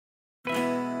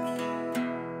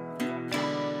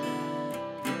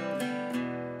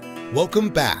Welcome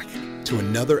back to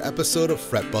another episode of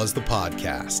Fret Buzz the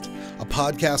Podcast, a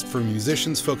podcast for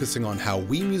musicians focusing on how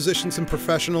we musicians and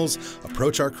professionals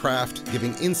approach our craft,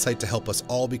 giving insight to help us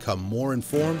all become more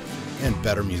informed and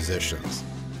better musicians.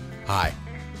 Hi,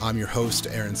 I'm your host,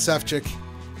 Aaron Sefcik,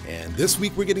 and this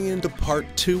week we're getting into part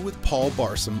 2 with Paul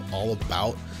Barsom, all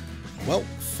about, well,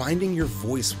 finding your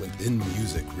voice within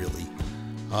music, really.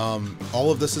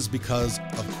 All of this is because,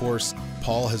 of course,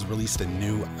 Paul has released a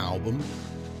new album,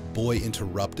 Boy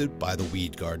Interrupted by the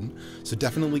Weed Garden. So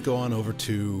definitely go on over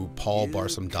to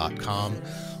paulbarsom.com,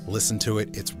 listen to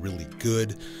it. It's really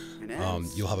good.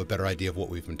 You'll have a better idea of what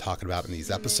we've been talking about in these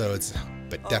episodes,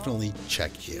 but definitely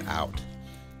check it out.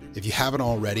 If you haven't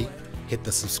already, hit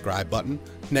the subscribe button.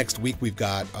 Next week, we've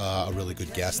got a really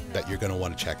good guest that you're going to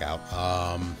want to check out.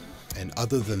 And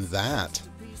other than that,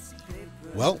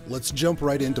 well, let's jump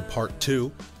right into part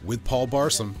 2 with Paul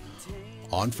Barsom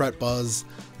on Fret Buzz,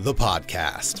 the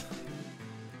podcast.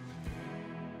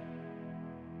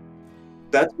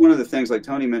 That's one of the things, like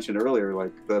Tony mentioned earlier,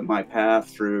 like my path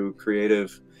through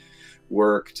creative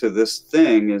work to this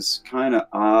thing is kind of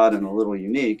odd and a little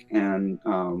unique. And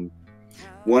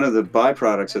one of the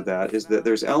byproducts of that is that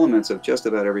there's elements of just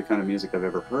about every kind of music I've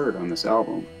ever heard on this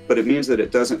album, but it means that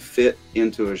it doesn't fit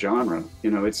into a genre.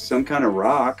 You know, it's some kind of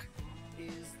rock.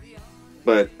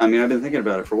 But I mean, I've been thinking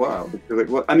about it for a while. Like,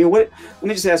 let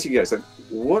me just ask you guys, like,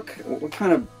 what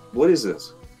is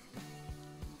this?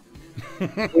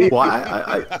 Well,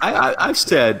 I've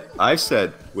said,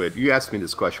 when you asked me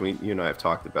this question, you and I have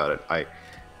talked about it.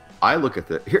 I look at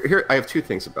here. I have two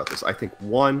things about this. I think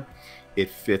one, it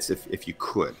fits if you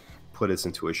could put it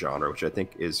into a genre, which I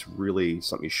think is really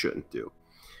something you shouldn't do.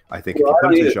 I think if you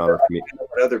put it into a genre, for me,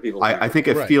 I think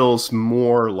it feels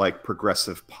more like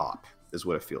progressive pop. Is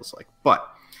what it feels like. But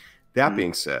that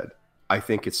being said, I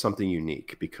think it's something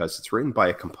unique because it's written by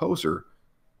a composer.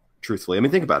 Truthfully, I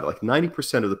mean, think about it. Like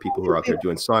 90% of the people who are out there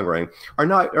doing songwriting are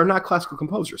not classical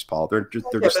composers, Paul. They're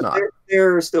just not.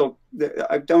 They're still.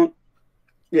 I don't.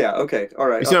 Yeah. Okay. All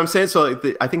right. You see what I'm saying? So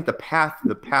I think the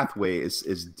pathway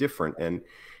is different, and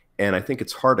I think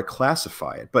it's hard to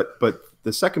classify it. But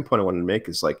the second point I wanted to make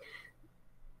is like,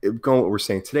 going what we're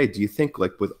saying today, do you think,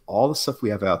 like, with all the stuff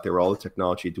we have out there, all the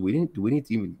technology, do we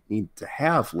need to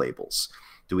have labels?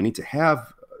 Do we need to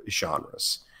have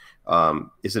genres?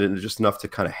 Is it just enough to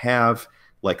kind of have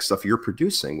like stuff you're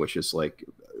producing, which is like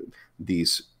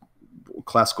these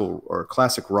classical or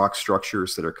classic rock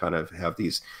structures that are kind of have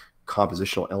these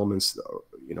compositional elements,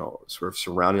 you know, sort of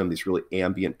surrounding them, these really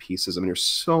ambient pieces. I mean, there's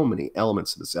so many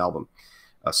elements to this album,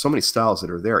 so many styles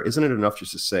that are there. Isn't it enough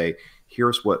just to say,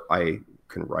 here's what I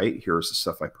can write, here's the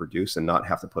stuff I produce, and not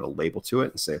have to put a label to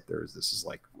it and say if this is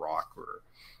like rock or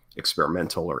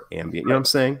experimental or ambient? You know what I'm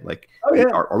saying? Like,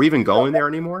 are we even going there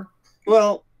anymore?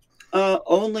 Well,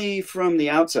 only from the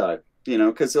outside, you know,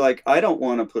 because like I don't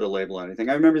want to put a label on anything.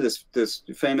 I remember this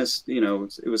famous, you know,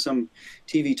 it was some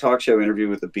TV talk show interview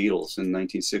with the Beatles in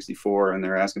 1964, and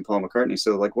they're asking Paul McCartney,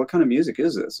 so like, what kind of music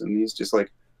is this? And he's just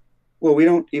like, well, we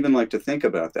don't even like to think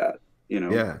about that, you know.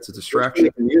 Yeah, it's a distraction.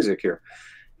 Music here.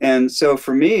 And so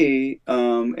for me,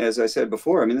 as I said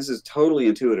before, I mean, this is a totally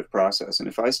intuitive process. And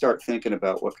if I start thinking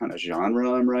about what kind of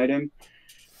genre I'm writing,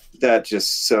 that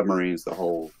just submarines the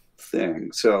whole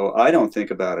thing. So I don't think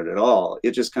about it at all.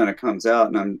 It just kind of comes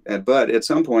out. But at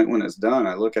some point when it's done,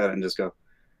 I look at it and just go,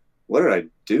 what did I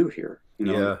do here? You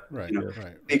know, yeah, right, you know?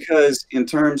 Right. Because in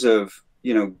terms of,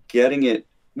 you know, getting it,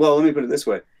 well, let me put it this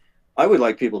way. I would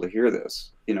like people to hear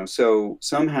this, you know, so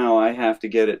somehow I have to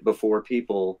get it before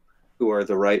people who are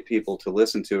the right people to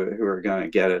listen to it, who are going to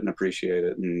get it and appreciate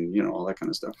it, and, you know, all that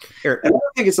kind of stuff. And I don't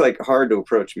think it's like hard to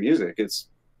approach music. It's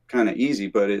kind of easy,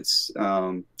 but it's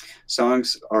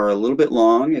songs are a little bit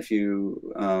long if you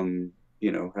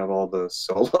you know, have all the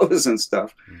solos and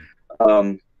stuff.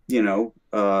 You know,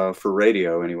 for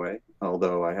radio anyway.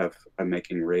 Although I'm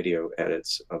making radio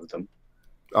edits of them.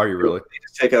 Are you really?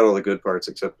 Just take out all the good parts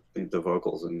except the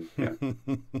vocals and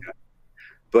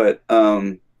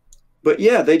But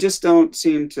yeah, they just don't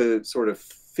seem to sort of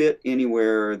fit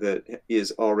anywhere that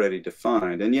is already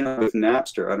defined. And, you know, with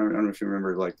Napster, I don't know if you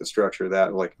remember like the structure of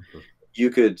that, like you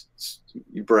could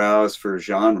browse for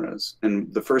genres.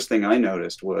 And the first thing I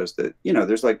noticed was that, you know,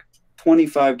 there's like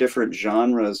 25 different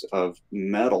genres of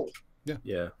metal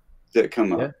that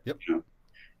come up. You know?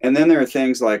 And then there are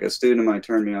things like a student of mine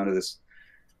turned me onto this,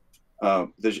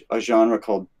 a genre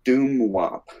called doom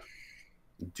wop.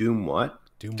 Doom what?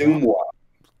 Doom wop.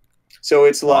 So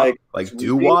it's like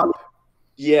doo wop.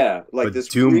 Yeah, like but this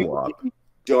doom really wop,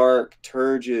 dark,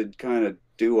 turgid kind of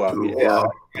doo wop. Doo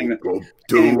wop,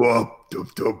 doo wop,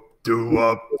 do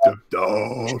up, like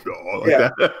Yeah.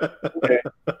 that. Okay.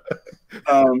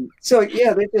 So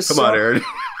yeah, they just Come on, Aaron.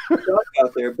 stuff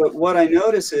out there. But what I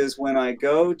notice is when I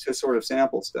go to sort of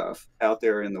sample stuff out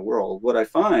there in the world, what I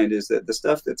find is that the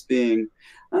stuff that's being,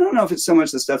 I don't know if it's so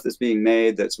much the stuff that's being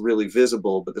made that's really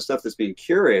visible, but the stuff that's being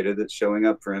curated that's showing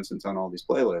up, for instance, on all these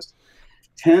playlists,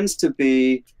 tends to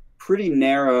be pretty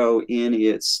narrow in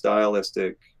its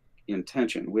stylistic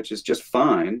intention, which is just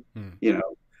fine. You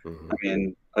know, I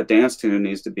mean, a dance tune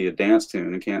needs to be a dance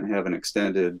tune and can't have an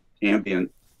extended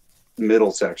ambient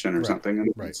middle section or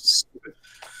something. Right.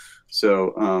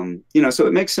 So, you know, so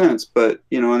it makes sense. But,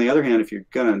 you know, on the other hand, if you're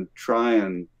going to try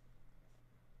and,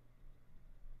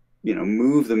 you know,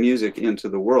 move the music into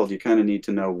the world, you kind of need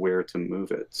to know where to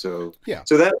move it. So, yeah.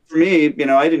 So that for me, you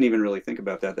know, I didn't even really think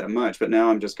about that much, but now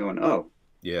I'm just going, oh,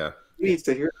 yeah, he needs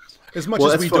to hear this. As much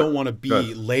as we don't want to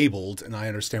be labeled, and I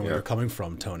understand where you're coming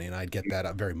from, Tony, and I get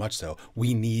that very much so.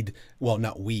 We need, well,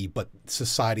 not we, but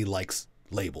society likes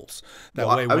labels. That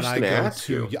way, when I go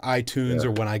to iTunes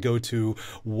or when I go to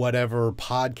whatever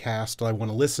podcast I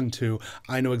want to listen to,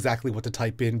 I know exactly what to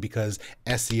type in because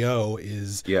SEO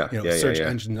is search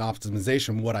engine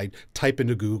optimization. What I type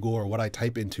into Google or what I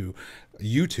type into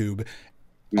YouTube,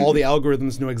 all the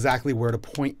algorithms know exactly where to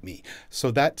point me.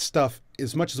 So that stuff,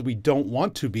 as much as we don't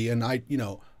want to be, and I, you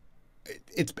know,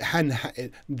 it's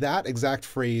that exact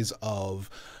phrase of,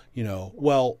 you know,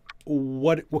 well,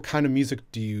 what kind of music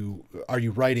are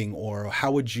you writing, or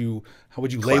how would you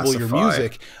label your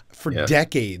music for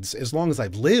decades, as long as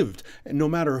I've lived, and no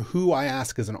matter who I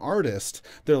ask as an artist,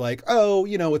 they're like, oh,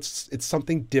 you know, it's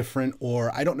something different,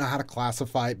 or I don't know how to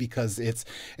classify it because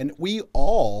and we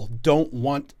all don't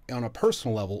want, on a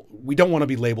personal level, we don't want to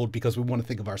be labeled because we want to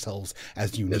think of ourselves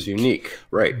as unique.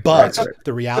 Right. But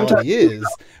the reality is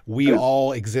we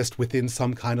all exist within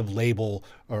some kind of label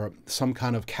or some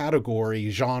kind of category,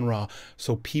 genre,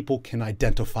 so people can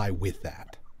identify with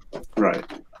that. Right.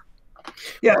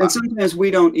 Yeah, and sometimes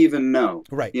we don't even know.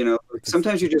 Right. You know,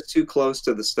 sometimes you're just too close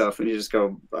to the stuff and you just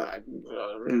go, I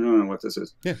don't know what this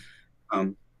is. Yeah.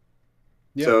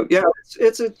 So yeah,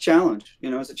 it's a challenge. You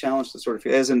know, it's a challenge to sort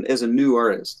of, as a new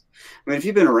artist. I mean, if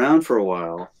you've been around for a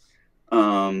while,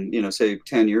 you know, say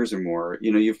 10 years or more,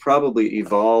 you know, you've probably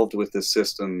evolved with the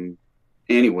system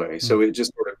anyway. So it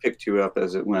just sort of picked you up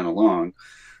as it went along.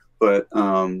 But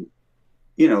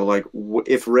you know, like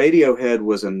if Radiohead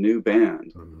was a new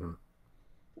band,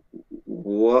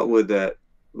 what would that,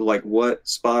 like, what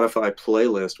Spotify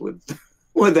playlist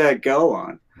would that go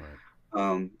on?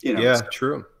 Right. You know,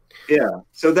 true. Yeah.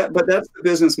 So but that's the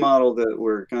business model that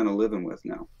we're kind of living with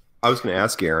now. I was going to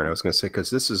ask Aaron, I was going to say,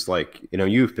 because this is like, you know,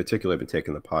 you've particularly been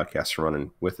taking the podcast and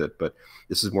running with it, but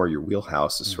this is more your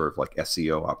wheelhouse, is sort of like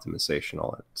SEO optimization,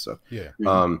 all that stuff. Yeah.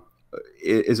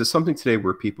 Is it something today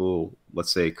where people,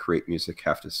 let's say, create music,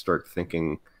 have to start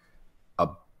thinking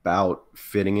about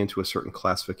fitting into a certain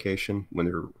classification when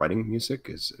they're writing music?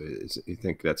 Is you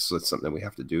think that's something that we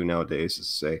have to do nowadays, is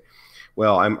say,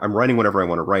 well, I'm writing whatever I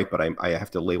want to write, but I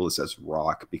have to label this as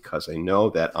rock because I know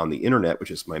that on the internet,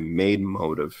 which is my main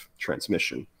mode of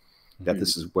transmission, that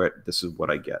this is what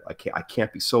I get. I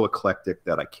can't be so eclectic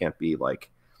that I can't be like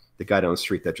the guy down the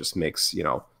street that just makes, you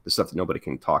know, the stuff that nobody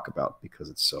can talk about because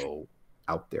it's so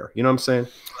out there. You know what I'm saying?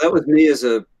 That was me as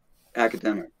a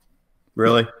academic.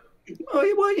 Really?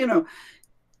 Oh, well, you know,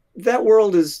 that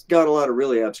world has got a lot of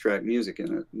really abstract music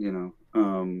in it, you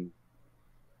know.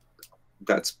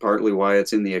 That's partly why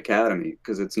it's in the academy,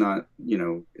 because it's not, you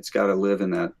know, it's got to live in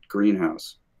that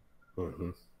greenhouse,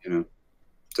 you know,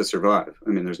 to survive. I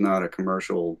mean, there's not a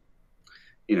commercial,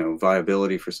 you know,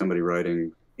 viability for somebody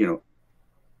writing, you know,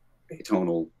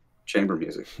 atonal chamber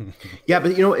music. Yeah,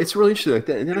 but you know, it's really interesting.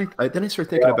 Then I start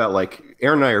thinking about, like,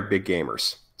 Aaron and I are big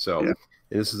gamers, so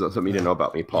this is something you didn't know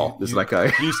about me, Paul. This is like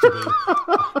I used to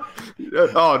be.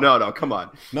 Oh no, come on.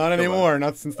 Not anymore.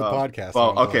 Not since the podcast.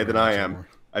 Well, okay, then I am. Anymore.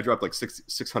 I dropped like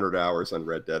 600 hours on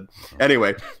Red Dead.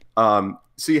 Anyway,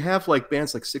 so you have like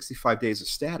bands like 65 Days of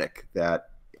Static that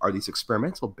are these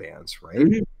experimental bands,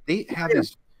 right? They have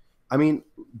these, I mean,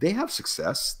 they have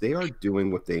success. They are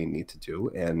doing what they need to do,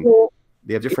 and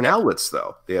they have different outlets,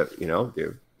 though. They have, you know,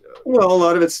 well, a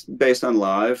lot of it's based on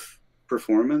live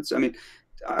performance. I mean,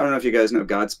 I don't know if you guys know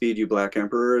Godspeed You Black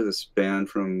Emperor, this band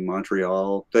from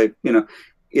Montreal. They, you know,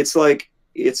 it's like,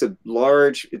 it's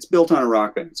built on a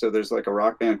rock band. So there's like a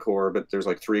rock band core, but there's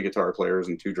like 3 guitar players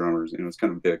and 2 drummers, you know, it's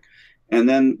kind of big. And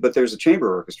then, but there's a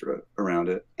chamber orchestra around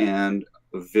it, and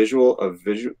what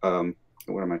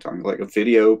am I talking, like a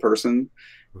video person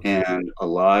and a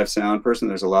live sound person.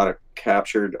 There's a lot of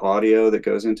captured audio that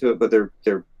goes into it, but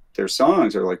their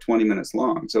songs are like 20 minutes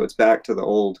long. So it's back to the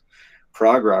old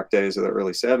prog rock days of the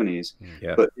early 70s.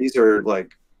 Yeah. But these are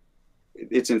like,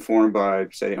 it's informed by,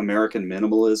 say, American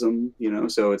minimalism, you know,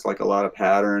 so it's like a lot of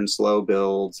patterns, slow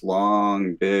builds,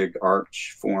 long, big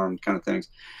arch formed kind of things.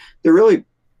 They're really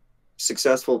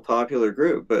successful, popular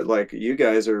group, but like you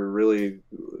guys are really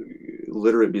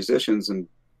literate musicians and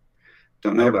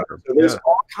don't know about it. So there's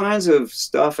all kinds of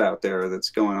stuff out there that's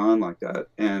going on like that,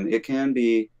 and it can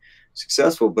be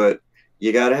successful, but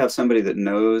you got to have somebody that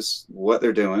knows what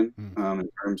they're doing in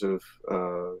terms of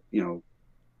you know,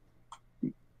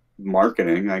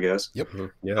 marketing, I guess. Yep.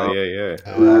 Yeah.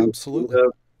 Absolutely.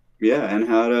 Yeah, and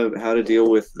how to deal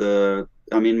with the,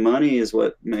 I mean, money is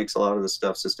what makes a lot of the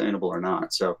stuff sustainable or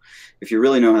not. So if you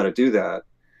really know how to do that,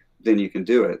 then you can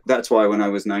do it. That's why when I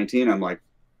was 19, I'm like,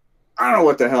 I don't know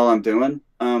what the hell I'm doing.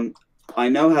 I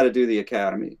know how to do the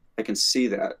academy. I can see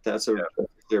that. That's a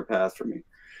clear path for me.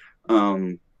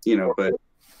 You know, but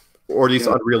or these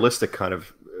unrealistic kind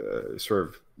of sort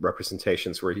of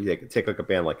representations where you take like a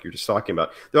band like you're just talking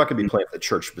about. They're not going to be playing at the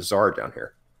church bazaar down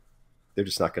here. They're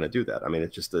just not going to do that. I mean,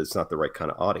 it's not the right kind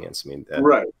of audience. I mean,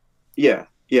 right. Yeah.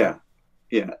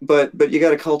 But you got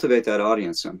to cultivate that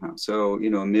audience somehow. So, you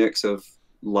know, a mix of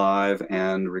live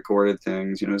and recorded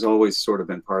things, you know, has always sort of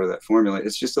been part of that formula.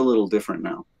 It's just a little different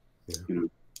now, you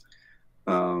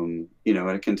know,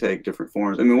 and it can take different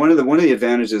forms. I mean, one of the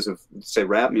advantages of, say,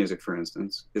 rap music, for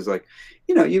instance, is like,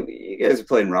 you know, you guys have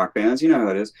played in rock bands, you know how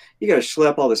it is. You got to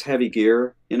schlep all this heavy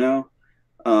gear, you know.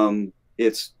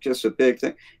 It's just a big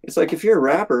thing. It's like if you're a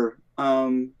rapper,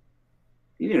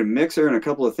 you need a mixer and a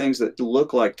couple of things that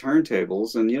look like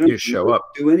turntables, and you don't show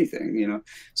up, do anything, you know.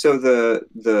 So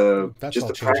that's just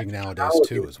all changing nowadays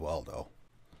too, as well, though.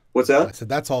 What's that? I said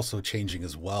that's also changing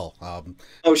as well.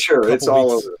 Oh, sure, it's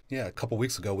all over. Yeah, a couple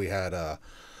weeks ago we had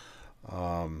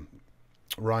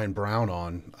Ryan Brown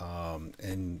on,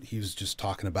 and he was just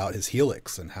talking about his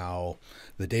Helix and how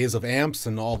the days of amps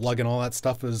and all lugging all that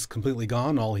stuff is completely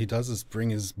gone. All he does is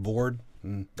bring his board,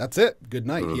 and that's it. Good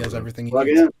night. He has everything he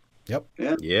needs. Yep.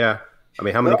 Yeah. I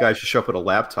mean, how many guys just show up with a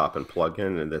laptop and plug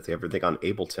in, and that they have everything on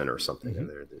Ableton or something? And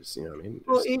there's, you know what I mean?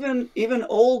 Well, even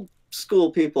old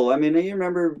school people. I mean, you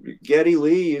remember Geddy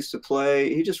Lee used to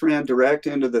play. He just ran direct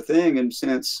into the thing, and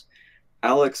since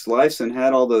Alex Lifeson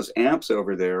had all those amps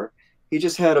over there, he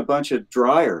just had a bunch of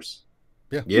dryers.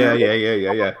 Yeah.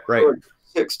 Right.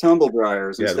 6 tumble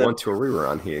dryers. Yeah, the one tour we were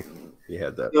on, he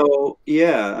had that. So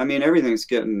yeah, I mean, everything's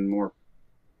getting more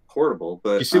portable.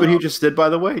 But you see what he just did, by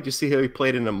the way? Did you see how he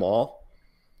played in a mall?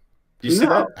 Did you see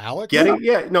that? Alex? Geddy?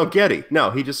 Yeah, no, Geddy. No,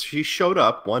 he showed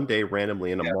up one day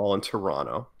randomly in a mall in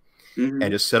Toronto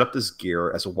and just set up this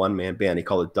gear as a one-man band. He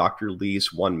called it Dr.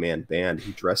 Lee's one-man band.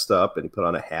 He dressed up and he put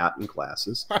on a hat and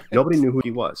glasses. Right. Nobody knew who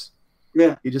he was.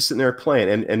 Yeah, he just sitting there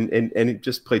playing, and he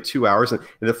just played 2 hours. And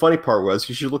the funny part was,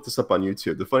 you should look this up on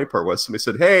YouTube. The funny part was, somebody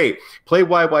said, "Hey, play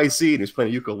YYZ," and he was playing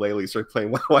a ukulele. He started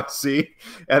playing YYZ,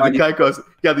 and the guy goes,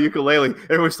 "Yeah, the ukulele." And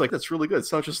everyone's like, "That's really good. It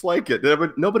sounds just like it."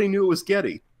 Nobody knew it was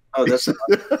Geddy. Oh, that's that's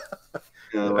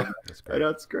great. I know,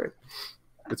 it's great.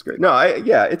 It's great. No,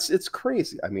 it's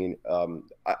crazy. I mean,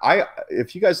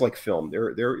 if you guys like film,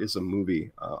 there is a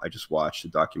movie I just watched, a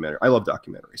documentary. I love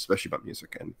documentaries, especially about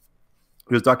music, and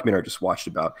there's a documentary I just watched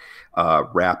about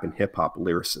rap and hip hop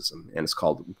lyricism, and it's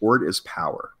called "Word is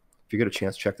Power." If you get a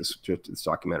chance, check this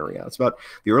documentary out. It's about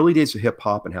the early days of hip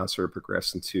hop and how it sort of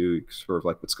progressed into sort of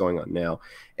like what's going on now.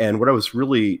 And what I was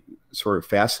really sort of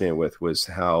fascinated with was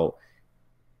how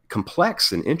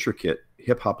complex and intricate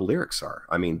hip hop lyrics are.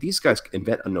 I mean, these guys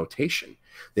invent a notation.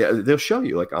 They'll show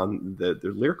you, like, on their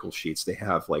lyrical sheets, they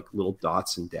have like little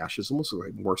dots and dashes, almost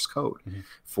like Morse code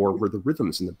for where the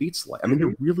rhythms and the beats lie. I mean,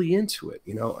 they're really into it,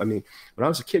 you know. I mean, when I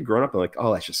was a kid growing up, I'm like,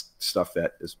 oh, that's just stuff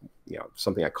that is, you know,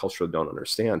 something I culturally don't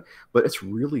understand, but it's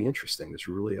really interesting. There's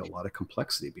really a lot of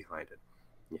complexity behind it,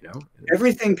 you know.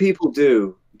 Everything people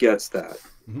do gets that.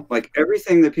 Like,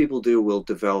 everything that people do will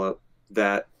develop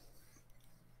that.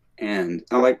 And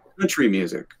I like country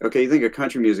music. Okay, you think of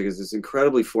country music as this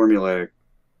incredibly formulaic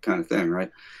kind of thing,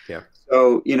 right? Yeah.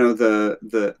 So, you know,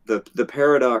 the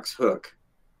paradox hook,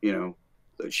 you know,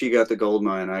 she got the gold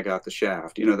mine, I got the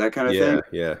shaft, you know, that kind of thing.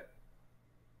 Yeah.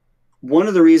 One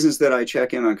of the reasons that I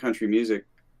check in on country music,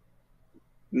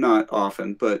 not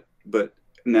often, but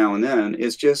now and then,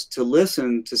 is just to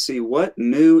listen to see what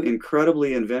new,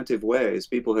 incredibly inventive ways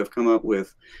people have come up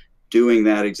with doing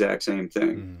that exact same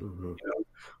thing. You know?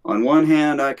 On one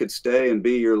hand, I could stay and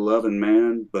be your loving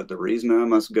man, but the reason I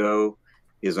must go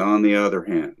is on the other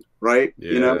hand, right?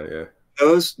 Yeah, you know,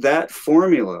 that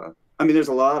formula. I mean, there's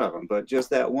a lot of them, but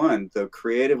just that one, the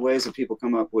creative ways that people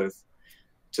come up with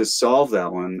to solve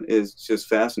that one is just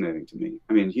fascinating to me.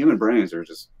 I mean, human brains are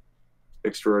just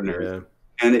extraordinary.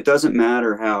 And it doesn't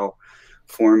matter how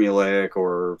formulaic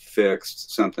or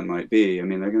fixed something might be. I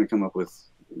mean, they're going to come up with,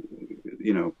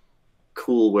 you know,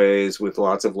 cool ways with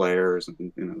lots of layers,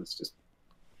 and you know, it's just,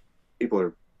 people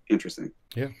are interesting.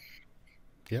 Yeah,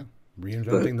 yeah,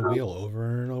 reinventing the wheel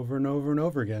over and over and over and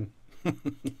over again.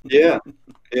 Yeah,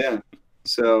 yeah.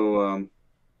 So,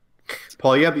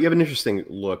 Paul, you have an interesting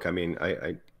look. I mean,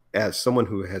 I as someone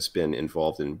who has been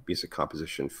involved in music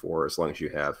composition for as long as you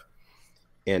have,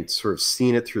 and sort of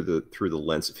seen it through the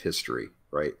lens of history,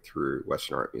 right, through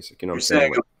Western art music. You know what I'm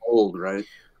saying? I'm old, right?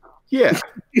 Yeah.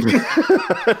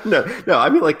 no, I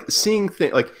mean, like, seeing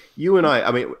things like you and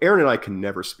I mean, Aaron and I can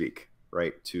never speak,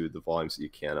 right, to the volumes that you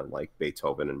can on like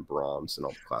Beethoven and Brahms and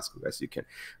all the classical guys you can.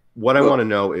 What I want to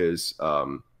know is,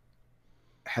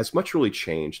 has much really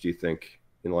changed, do you think,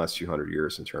 in the last few hundred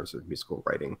years in terms of musical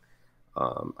writing?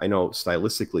 I know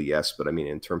stylistically, yes, but I mean,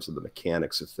 in terms of the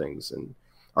mechanics of things, and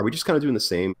are we just kind of doing the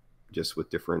same, just with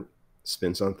different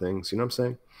spins on things? You know what I'm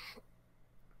saying?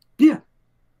 Yeah.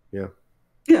 Yeah.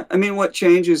 Yeah. I mean, what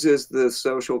changes is the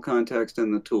social context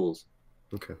and the tools.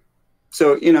 Okay.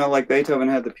 So, you know, like Beethoven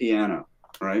had the piano,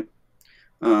 right?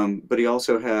 But he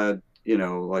also had, you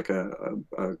know, like a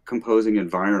composing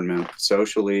environment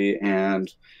socially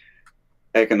and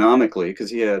economically,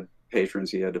 because he had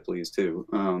patrons he had to please too,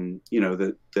 you know,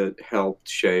 that helped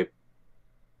shape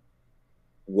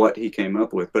what he came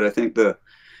up with. But I think the,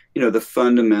 you know, the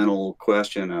fundamental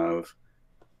question of,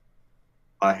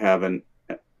 I have a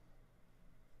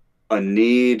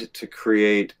need to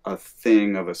create a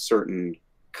thing of a certain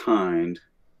kind,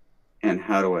 and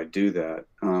how do I do that,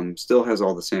 still has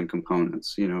all the same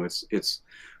components. You know, it's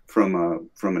from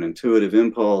an intuitive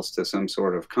impulse to some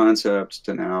sort of concept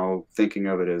to now thinking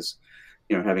of it as,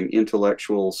 you know, having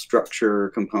intellectual structure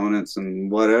components and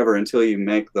whatever, until you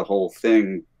make the whole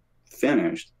thing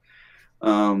finished.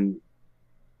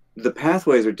 The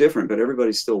pathways are different, but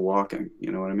everybody's still walking.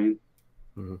 You know what I mean?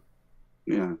 Mm-hmm.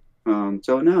 Yeah.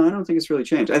 So no, I don't think it's really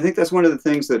changed. I think that's one of the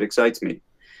things that excites me,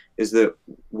 is that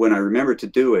when I remember to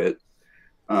do it,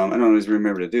 I don't always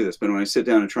remember to do this, but when I sit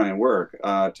down and try and work,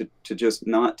 to just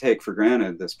not take for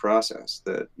granted this process,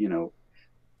 that, you know,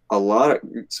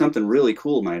 something really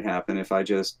cool might happen if I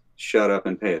just shut up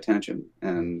and pay attention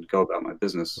and go about my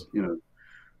business, you know,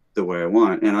 the way I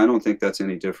want. And I don't think that's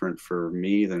any different for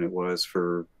me than it was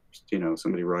for, you know,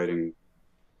 somebody writing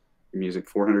music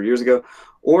 400 years ago,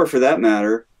 or for that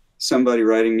matter, somebody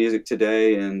writing music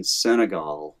today in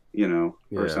Senegal, you know,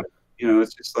 or something. You know,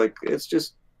 it's just like, it's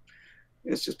just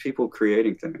people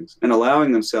creating things and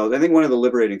allowing themselves. I think one of the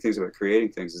liberating things about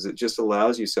creating things is it just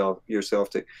allows yourself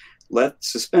to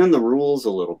suspend the rules a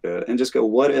little bit and just go,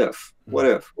 what if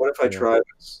I try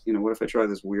this? You know, what if I try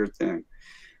this weird thing?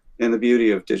 And the beauty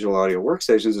of digital audio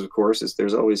workstations, of course, is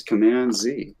there's always Command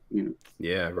Z. You know.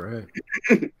 Yeah, right.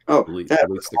 Oh, that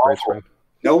was awful.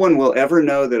 No one will ever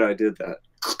know that I did that.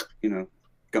 You know,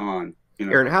 gone. You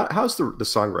know. Aaron, how's the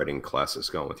songwriting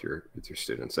classes going with your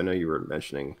students? I know you were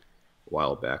mentioning a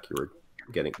while back you were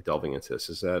delving into this.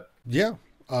 Is that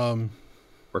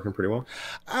working pretty well?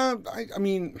 I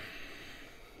mean,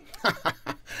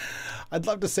 I'd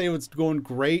love to say it's going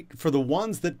great. For the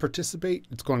ones that participate,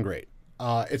 it's going great.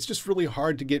 It's just really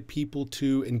hard to get people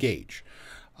to engage.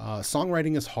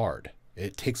 Songwriting is hard.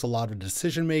 It takes a lot of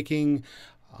decision making,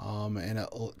 and it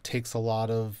takes a lot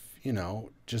of, you know,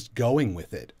 just going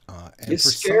with it. And it's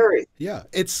scary.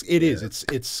 It is.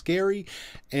 It's scary,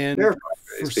 and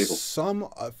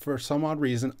for some odd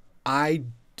reason, I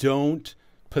don't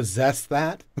possess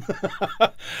that.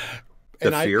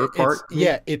 The fear part.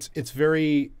 It's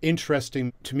very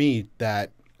interesting to me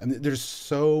that. And there's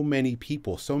so many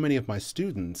people, so many of my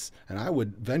students, and I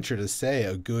would venture to say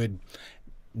a good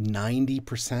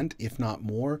 90%, if not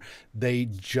more, they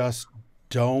just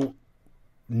don't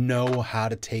know how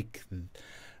to take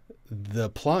the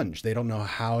plunge. They don't know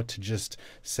how to just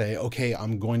say, okay,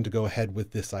 I'm going to go ahead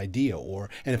with this idea,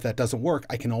 and if that doesn't work,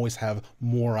 I can always have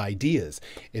more ideas.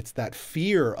 It's that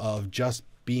fear of just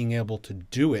being able to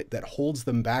do it that holds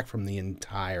them back from the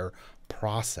entire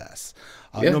process.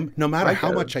 No matter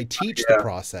how much I teach the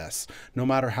process, no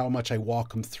matter how much I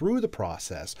walk them through the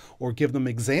process or give them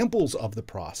examples of the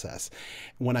process,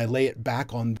 when I lay it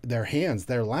back on their hands,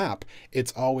 their lap,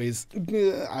 it's always,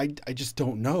 I just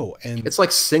don't know. And it's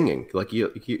like singing. Like you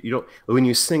don't, when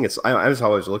you sing, it's, I was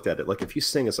always looked at it. Like if you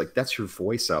sing, it's like, that's your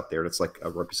voice out there. It's like a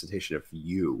representation of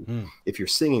you. If your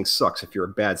singing sucks, if you're a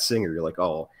bad singer, you're like,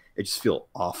 oh, it just feels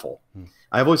awful.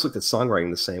 I've always looked at songwriting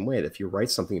the same way. That if you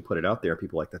write something, you put it out there, and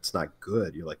people are like, that's not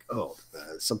good. You're like, oh,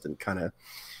 something kind of,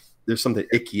 there's something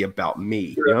icky about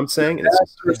me. You know what I'm saying? And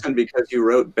it's person because you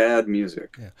wrote bad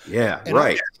music. Yeah, and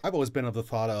right. I've always been of the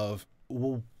thought of,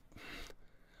 well,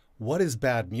 what is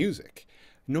bad music?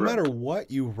 No matter what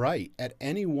you write at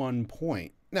any one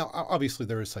point. Now, obviously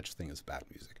there is such a thing as bad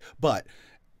music, but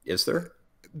is there?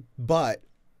 But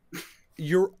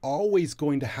you're always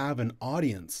going to have an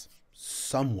audience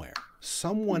somewhere.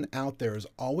 Someone out there is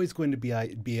always going to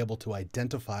be able to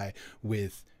identify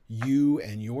with you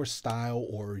and your style,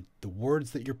 or the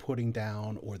words that you're putting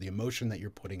down, or the emotion that you're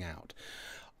putting out.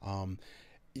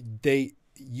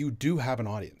 You do have an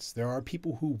audience. There are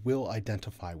people who will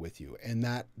identify with you, and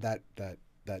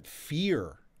that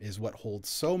fear is what holds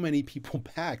so many people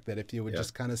back. That if you would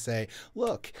just kind of say,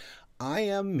 look, I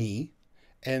am me,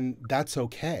 and that's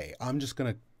okay. I'm just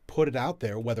going to put it out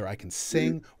there, whether I can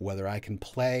sing, whether I can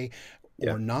play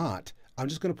or not. I'm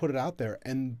just going to put it out there,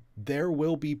 and there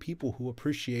will be people who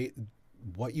appreciate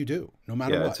what you do, no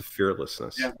matter what. Yeah, it's a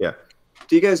fearlessness. Yeah.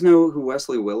 Do you guys know who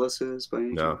Wesley Willis is by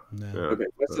any chance? No. Okay,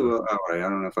 Wesley Willis. Oh, I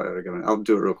don't know if I would have given. I'll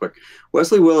do it real quick.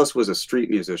 Wesley Willis was a street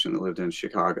musician that lived in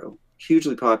Chicago.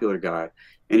 Hugely popular guy,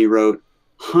 and he wrote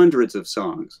hundreds of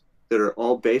songs that are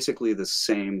all basically the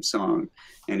same song,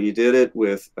 and he did it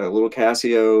with a little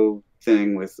Casio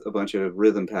thing with a bunch of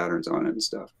rhythm patterns on it and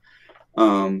stuff.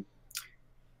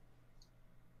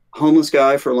 Homeless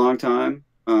guy for a long time,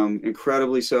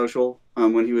 incredibly social.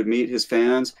 When he would meet his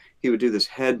fans, he would do this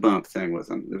head bump thing with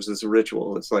them. There was this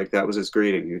ritual. It's like that was his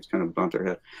greeting. He would kind of bump their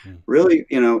head. Really,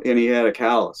 and he had a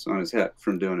callus on his head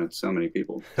from doing it to so many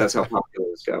people. That's how popular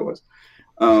this guy was.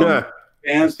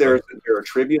 Bands, there are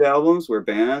tribute albums where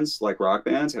bands, like rock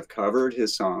bands, have covered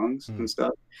his songs and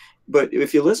stuff. But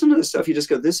if you listen to this stuff, you just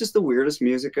go, this is the weirdest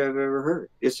music I've ever heard.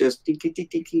 It's just,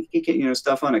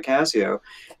 stuff on a Casio,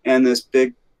 and this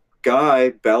big guy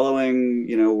bellowing,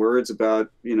 words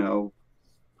about,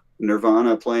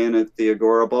 Nirvana playing at the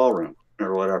Agora Ballroom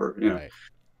or whatever,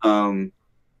 so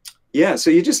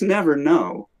you just never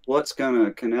know what's going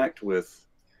to connect with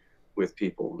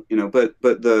people, but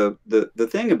the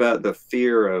thing about the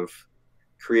fear of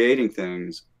creating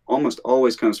things almost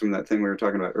always comes from that thing we were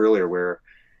talking about earlier, where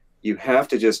you have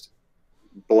to just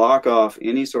block off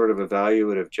any sort of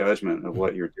evaluative judgment of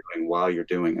what you're doing while you're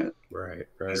doing it. Right.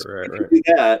 If you do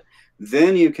that,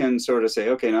 then you can sort of say,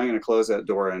 okay, now I'm going to close that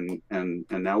door, and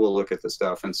now we'll look at the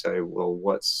stuff and say, well,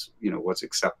 what's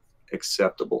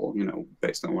acceptable,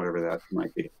 based on whatever that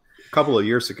might be. A couple of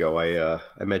years ago,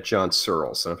 I met John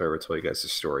Searles. I don't know if I ever told you guys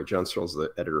this story. John Searles is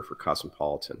the editor for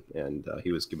Cosmopolitan, and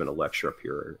he was giving a lecture up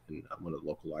here in one of the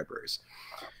local libraries.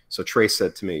 So Trey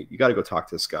said to me, you got to go talk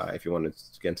to this guy if you want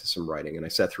to get into some writing. And I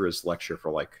sat through his lecture for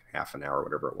like half an hour,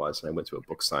 whatever it was, and I went to a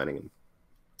book signing and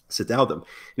sit down with him.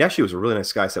 And actually, he was a really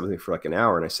nice guy. He sat with me for like an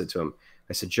hour, and I said to him,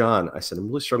 John, I'm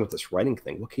really struggling with this writing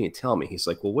thing. What can you tell me? He's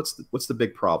like, well, what's the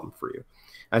big problem for you?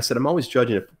 I said, I'm always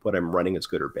judging if what I'm writing is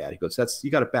good or bad. He goes,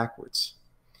 you got it backwards.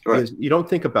 Right. You don't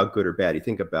think about good or bad. You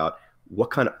think about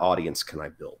what kind of audience can I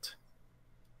build?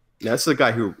 Now, that's the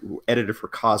guy who edited for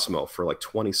Cosmo for like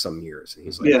 20 some years. And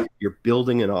he's like, you're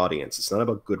building an audience. It's not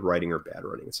about good writing or bad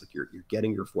writing. It's like you're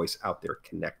getting your voice out there,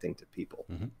 connecting to people.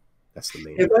 That's the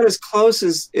main thing. About as close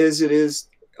as it is,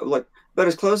 like, about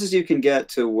as close as you can get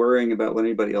to worrying about what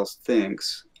anybody else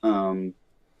thinks.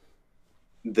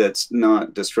 That's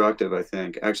not destructive, I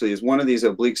think, actually, is one of these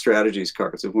oblique strategies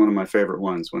cards. It's one of my favorite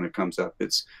ones when it comes up.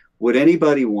 It's, would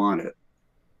anybody want it?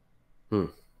 Would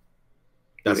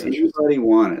anybody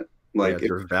want it? Like,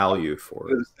 there's value for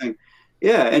it. Thing.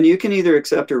 Yeah, and you can either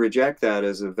accept or reject that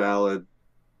as a valid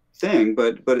thing,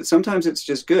 but sometimes it's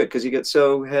just good because you get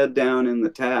so head down in the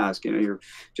task, you're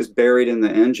just buried in the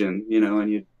engine,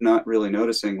 and you're not really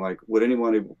noticing, like, would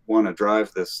anybody want to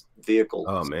drive this vehicle?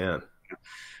 Oh, man.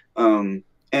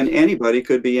 And anybody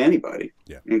could be anybody,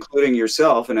 including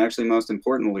yourself, and actually, most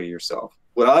importantly, yourself.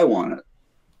 Would I want it?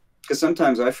 Because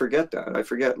sometimes I forget that. I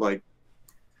forget, like,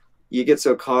 you get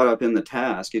so caught up in the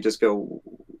task, you just go,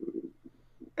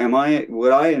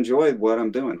 would I enjoy what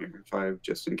I'm doing here if I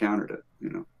just encountered it,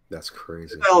 That's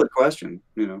crazy. It's a valid question,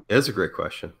 It is a great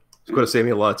question. It's going to save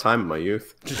me a lot of time in my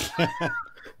youth.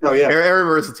 Oh, yeah. I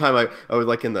remember the time I was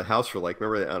like in the house for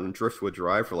remember on Driftwood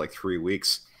Drive for like 3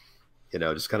 weeks,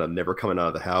 just kind of never coming out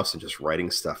of the house and just writing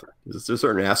stuff. There's a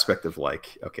certain aspect of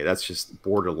like, okay, that's just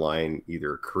borderline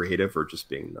either creative or just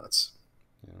being nuts.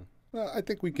 Yeah. Well, I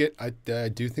think I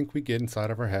do think we get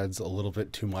inside of our heads a little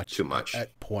bit too much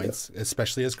at points,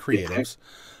 especially as creatives.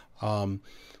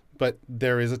 But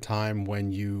there is a time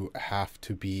when you have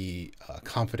to be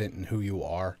confident in who you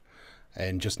are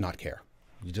and just not care.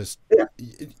 You just,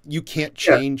 you can't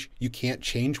change. You can't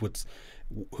change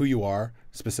who you are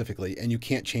specifically, and you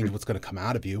can't change what's going to come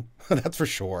out of you. That's for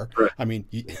sure. Right. I mean,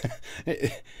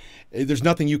 there's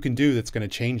nothing you can do that's going to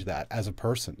change that as a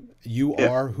person. You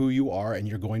are who you are, and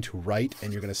you're going to write,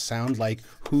 and you're going to sound like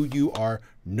who you are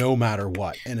no matter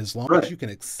what. And as long as you can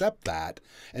accept that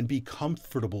and be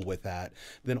comfortable with that,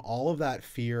 then all of that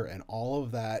fear and all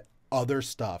of that other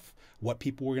stuff, what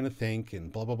people were going to think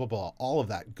and blah, blah, blah, blah, all of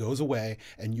that goes away,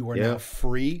 and you are now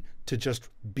free to just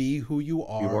be who you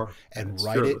are and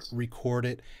write fearless. It, record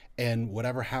it, and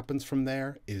whatever happens from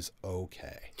there is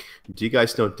okay. Do you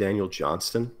guys know Daniel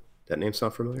Johnston? That name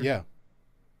sound familiar? Yeah.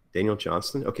 Daniel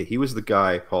Johnston? Okay, he was the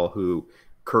guy, Paul, who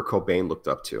Kurt Cobain looked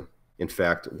up to. In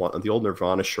fact, one of the old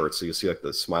Nirvana shirts, so you'll see like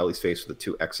the smiley face with the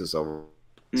two X's over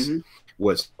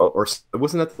was, or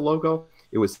wasn't that the logo?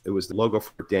 It was the logo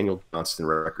for Daniel Johnston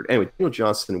record. Anyway, Daniel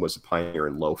Johnston was a pioneer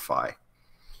in lo-fi.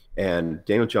 And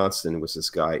Daniel Johnston was this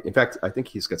guy. In fact, I think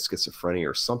he's got schizophrenia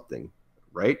or something,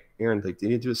 right? Aaron, like,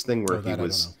 did he do this thing where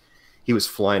he was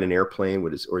flying an airplane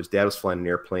with his dad was flying an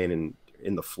airplane, and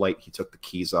in the flight he took the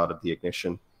keys out of the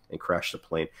ignition and crashed the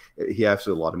plane. He has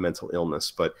a lot of mental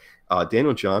illness. But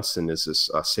Daniel Johnston is this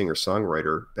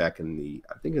singer-songwriter back in the,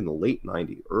 I think in the late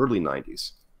 90s, early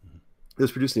 90s. He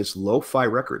was producing these lo-fi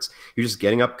records. He was just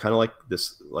getting up kind of like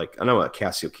this, like, I don't know, a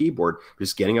Casio keyboard,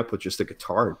 just getting up with just a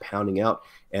guitar and pounding out,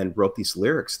 and wrote these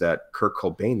lyrics that Kurt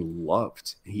Cobain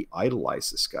loved. He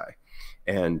idolized this guy,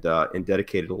 and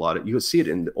dedicated a lot of, you would see it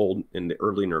in the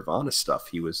early Nirvana stuff.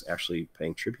 He was actually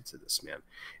paying tribute to this man.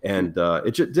 And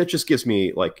that just gives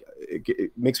me, like,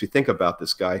 it makes me think about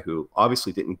this guy who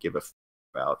obviously didn't give a f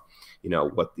about, you know,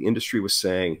 what the industry was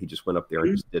saying. He just went up there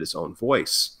and just did his own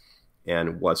voice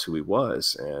and was who he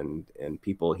was, and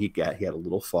people, he had a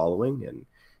little following,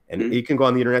 and you can go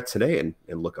on the internet today and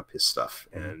look up his stuff,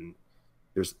 and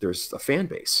there's a fan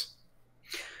base.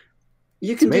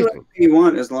 You can do anything you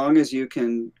want as long as you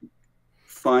can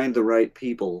find the right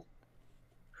people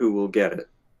who will get it.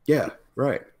 Yeah,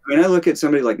 right. I mean, I look at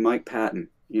somebody like Mike Patton,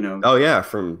 you know. Oh yeah,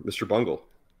 from Mr. Bungle.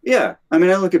 Yeah, I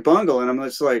mean, I look at Bungle and I'm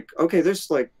just like, okay,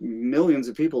 there's like millions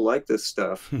of people like this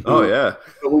stuff. Oh yeah.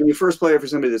 But when you first play it for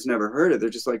somebody that's never heard it, they're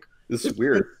just like, this is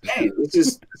weird. It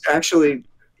just actually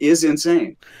is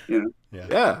insane, you know.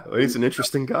 Yeah, well, he's an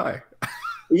interesting guy.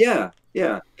 Yeah,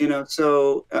 you know.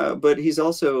 So, but he's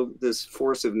also this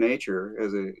force of nature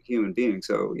as a human being.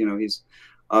 So, you know, he's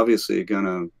obviously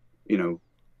gonna, you know,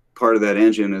 part of that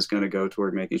engine is going to go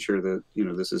toward making sure that, you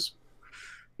know, this is,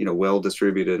 you know, well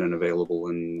distributed and available,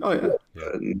 and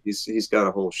and he's got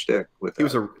a whole shtick with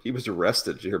that. He was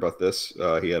arrested. Did you hear about this?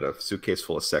 He had a suitcase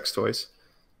full of sex toys.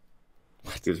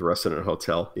 What? He was arrested in a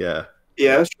hotel. Yeah.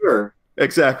 Yeah, sure.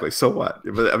 Exactly. So what?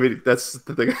 But I mean, that's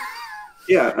the thing.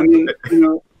 Yeah, I mean, you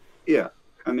know, yeah,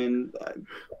 I mean,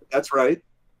 that's right.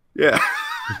 Yeah.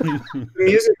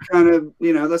 Music kind of,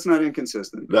 you know, that's not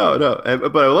inconsistent. No.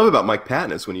 But I love about Mike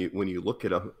Patton is when you look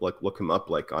it up, like look him up,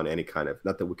 like on any kind of,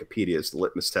 not that Wikipedia is the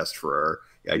litmus test for our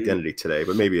identity today,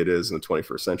 but maybe it is in the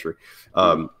 21st century.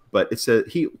 But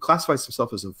he classifies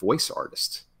himself as a voice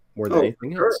artist more than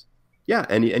anything else. Yeah,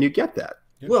 and you get that.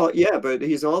 Well, yeah, but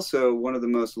he's also one of the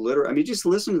most literate. I mean, just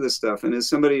listen to this stuff. And as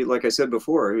somebody, like I said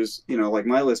before, who's, you know, like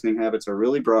my listening habits are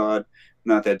really broad,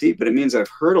 not that deep, but it means I've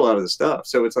heard a lot of the stuff.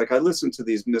 So it's like I listen to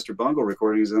these Mr. Bungle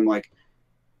recordings and I'm like,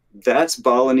 that's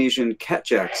Balinesian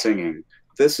ketjak singing.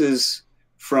 This is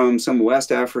from some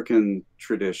West African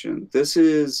tradition. This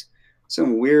is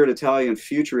some weird Italian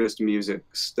futurist music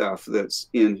stuff that's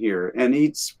in here. And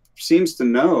he seems to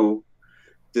know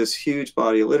this huge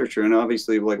body of literature, and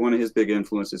obviously, like, one of his big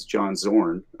influences, John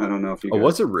Zorn. I don't know if you. Oh,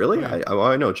 was it really?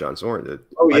 I know John Zorn.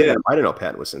 Oh yeah, I didn't know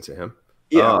Patton was into him.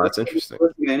 Yeah, that's interesting.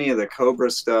 Any of the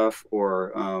Cobra stuff,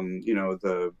 or you know,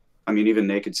 even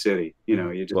Naked City. You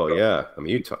know, you just. Well, yeah. I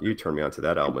mean, you turned me on to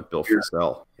that album with Bill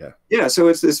Frisell. Yeah. Yeah, so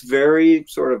it's this very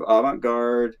sort of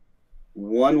avant-garde,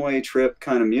 one-way trip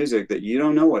kind of music that you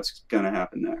don't know what's going to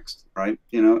happen next, right?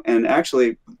 You know, and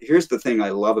actually, here's the thing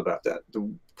I love about that: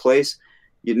 the place.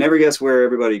 You'd never guess where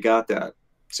everybody got that.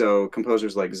 So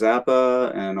composers like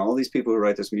Zappa and all these people who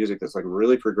write this music that's like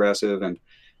really progressive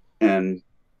and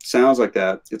sounds like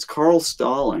that. It's Carl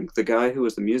Stalling, the guy who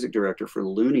was the music director for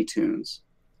Looney Tunes,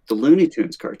 the Looney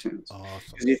Tunes cartoons. Awesome.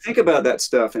 Because you think about that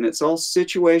stuff and it's all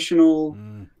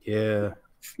situational. Yeah.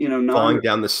 You know, falling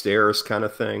down the stairs kind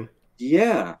of thing.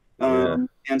 Yeah. And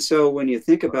so when you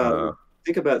think about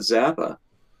Zappa,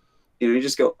 you know, you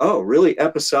just go, oh, really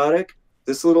episodic?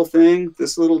 This little thing,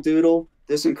 this little doodle,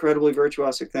 this incredibly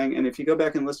virtuosic thing. And if you go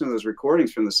back and listen to those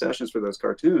recordings from the sessions for those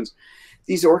cartoons,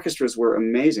 these orchestras were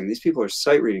amazing. These people are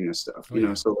sight reading this stuff, you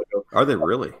know. So they go, are they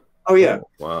really? Oh yeah.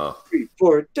 Oh, wow. 3,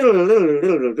 4.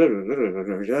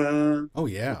 Oh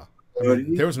yeah.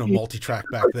 There was no multi-track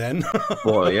back then.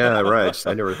 Well, yeah, right.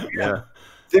 I never, yeah.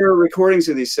 There are recordings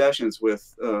of these sessions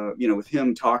with, you know, with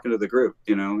him talking to the group,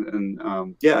 you know,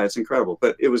 and yeah, it's incredible.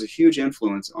 But it was a huge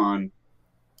influence on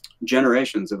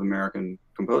generations of American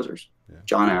composers. Yeah.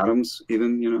 John Adams,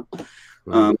 even, you know.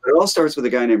 But it all starts with a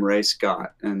guy named Ray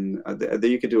Scott, and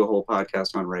you could do a whole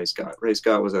podcast on Ray Scott. Ray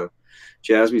Scott was a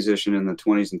jazz musician in the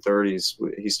 20s and 30s.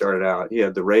 He started out. He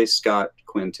had the Ray Scott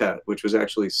Quintet, which was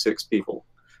actually 6 people,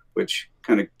 which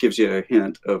kind of gives you a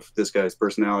hint of this guy's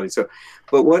personality. So,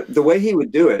 but the way he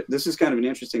would do it, this is kind of an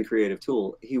interesting creative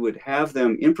tool. He would have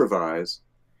them improvise,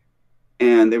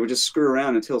 and they would just screw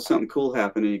around until something cool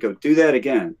happened, and you go, do that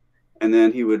again, and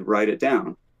then he would write it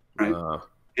down, right?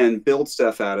 And build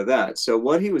stuff out of that. So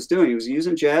what he was doing, he was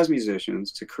using jazz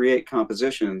musicians to create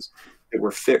compositions that were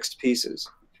fixed pieces.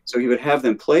 So he would have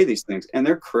them play these things, and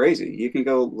they're crazy. You can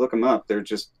go look them up. They're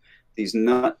just these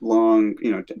nut long,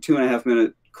 you know, 2.5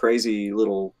 minute crazy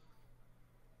little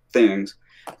things,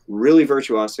 really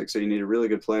virtuosic. So you needed really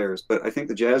good players. But I think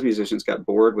the jazz musicians got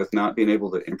bored with not being able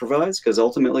to improvise, because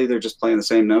ultimately they're just playing the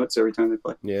same notes every time they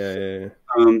play. Yeah.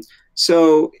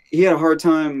 So he had a hard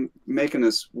time making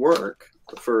this work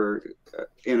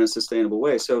in a sustainable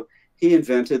way. So he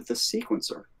invented the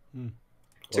sequencer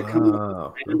to come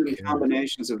up with random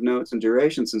combinations of notes and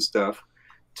durations and stuff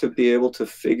to be able to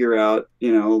figure out,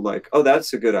 you know, like, oh,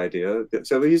 that's a good idea.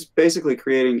 So he's basically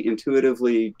creating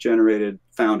intuitively generated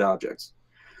found objects.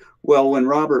 Well, when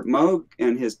Robert Moog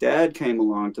and his dad came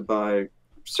along to buy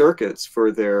circuits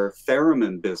for their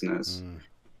theremin business,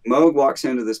 Moog walks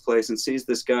into this place and sees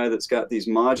this guy that's got these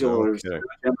modulars,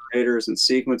 generators and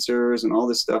sequencers and all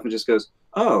this stuff, and just goes,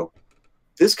 oh,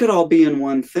 this could all be in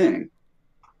one thing,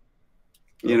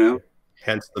 you know?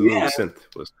 Hence the Moog synth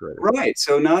was created. Right.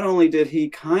 So not only did he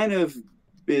kind of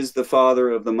is the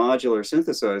father of the modular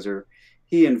synthesizer,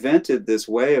 he invented this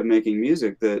way of making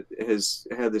music that has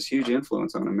had this huge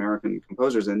influence on American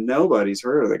composers, and nobody's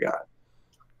heard of the guy.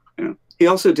 You know? He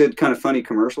also did kind of funny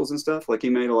commercials and stuff. Like, he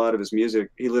made a lot of his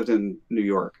music. He lived in New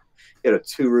York. He had a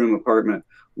 2-room apartment,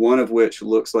 one of which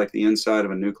looks like the inside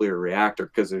of a nuclear reactor,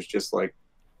 because there's just like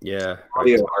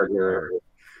audio hardware.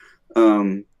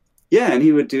 Yeah, and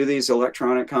he would do these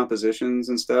electronic compositions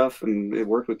and stuff, and it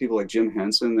worked with people like Jim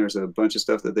Henson. There's a bunch of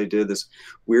stuff that they did, this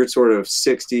weird sort of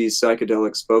 60s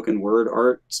psychedelic spoken word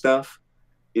art stuff,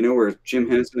 you know, where Jim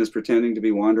Henson is pretending to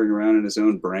be wandering around in his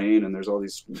own brain, and there's all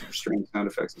these strange sound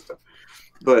effects and stuff.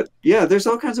 But yeah, there's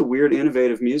all kinds of weird,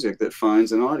 innovative music that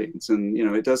finds an audience. And, you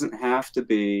know, it doesn't have to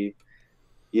be,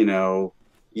 you know,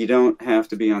 you don't have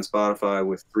to be on Spotify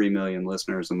with 3 million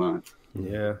listeners a month.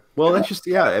 Yeah. Well, that's just,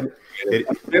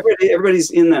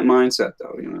 everybody's in that mindset,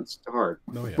 though. You know, it's hard.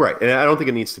 Oh, yeah. Right. And I don't think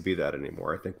it needs to be that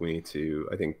anymore. I think we need to,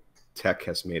 I think tech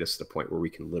has made us to the point where we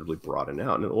can literally broaden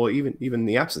out. And well, even in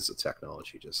the absence of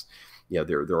technology, just, you know,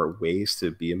 there are ways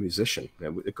to be a musician.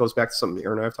 And it goes back to something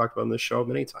Aaron and I have talked about on this show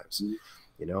many times.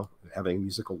 You know, having a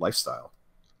musical lifestyle.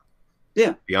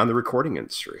 Yeah. Beyond the recording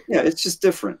industry. Yeah, it's just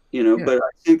different, you know, but I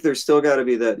think there's still got to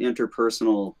be that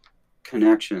interpersonal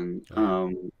connection,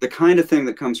 the kind of thing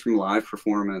that comes from live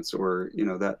performance, or, you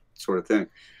know, that sort of thing.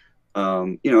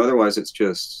 You know, otherwise it's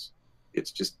just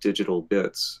digital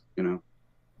bits, you know.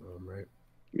 Right.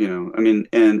 You know, I mean,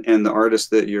 and the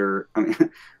artist that you're, I mean,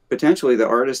 potentially the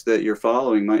artist that you're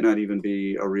following might not even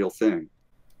be a real thing.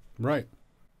 Right.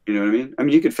 You know what I mean? I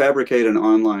mean, you could fabricate an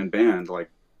online band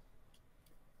like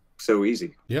so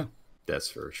easy. Yeah, that's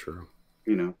very true.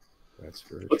 You know, that's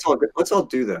very. Let's all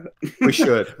do that. We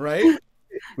should, right?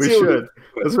 We should.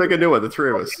 Let's make a new one. The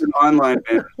 3 of us. An online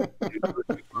band.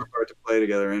 It's hard to play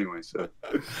together anyway. So.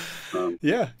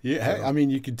 Yeah. I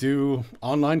mean, you could do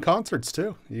online concerts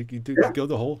too. You could go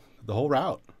the whole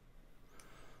route.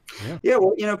 Yeah,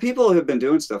 well, you know, people have been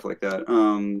doing stuff like that.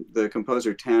 The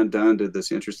composer Tan Dunn did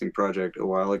this interesting project a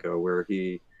while ago where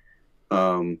he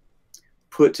he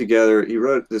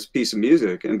wrote this piece of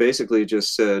music and basically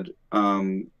just said,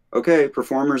 okay,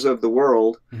 performers of the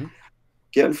world,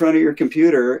 get in front of your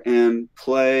computer and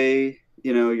play,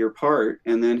 you know, your part.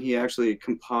 And then he actually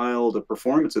compiled a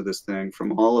performance of this thing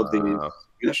from all of these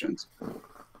submissions.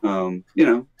 You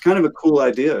know, kind of a cool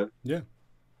idea. Yeah.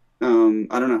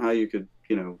 I don't know how you could,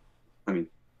 you know, I mean,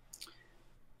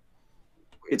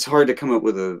 it's hard to come up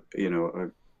with a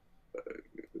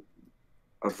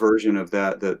version of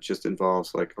that just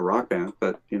involves like a rock band,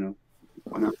 but, you know,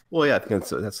 why not? Well, yeah, I think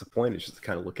that's the point, is just to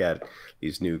kind of look at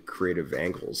these new creative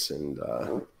angles and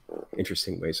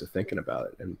interesting ways of thinking about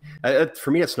it. And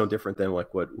for me, it's no different than like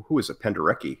who was it?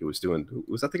 Penderecki, who was doing,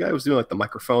 was that the guy who was doing like the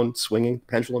microphone swinging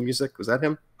pendulum music? Was that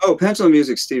him? Oh, pendulum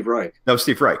music, Steve Reich. No,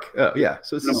 Steve Reich. Oh, yeah.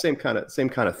 So it's the same kind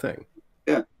of thing.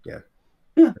 Yeah.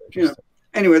 Yeah, you know.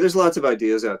 Anyway, there's lots of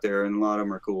ideas out there, and a lot of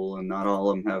them are cool, and not all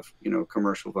of them have, you know,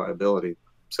 commercial viability.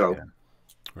 So,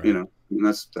 Right. you know, and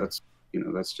that's you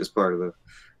know, that's just part of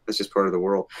the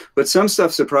world. But some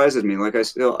stuff surprises me. Like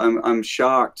I'm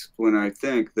shocked when I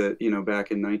think that, you know,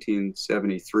 back in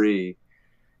 1973,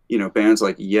 you know, bands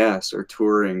like Yes are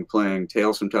touring, playing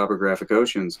Tales from Topographic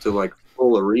Oceans to like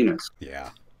full arenas. Yeah.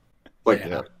 Like,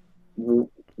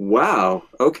 wow,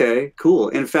 okay, cool.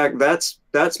 In fact,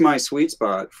 that's my sweet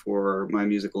spot for my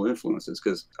musical influences,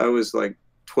 because I was like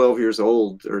 12 years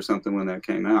old or something when that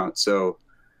came out. So,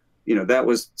 you know, that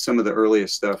was some of the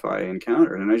earliest stuff I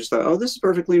encountered. And I just thought, oh, this is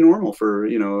perfectly normal for,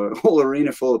 you know, a whole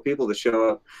arena full of people to show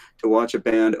up to watch a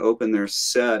band open their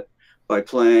set by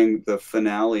playing the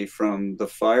finale from The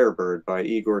Firebird by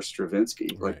Igor Stravinsky.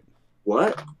 Right. Like,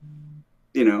 what?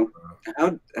 You know,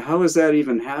 how is that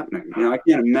even happening? You know, I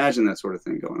can't imagine that sort of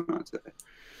thing going on today.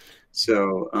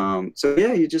 So, so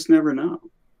yeah, you just never know.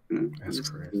 You know? That's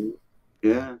great.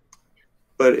 Yeah.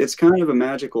 But it's kind of a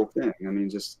magical thing. I mean,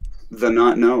 just the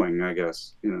not knowing, I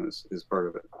guess, you know, is part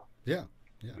of it. Yeah.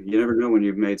 Yeah. You never know when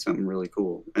you've made something really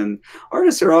cool. And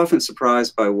artists are often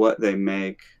surprised by what they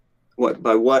make, what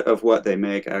they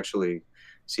make actually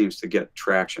seems to get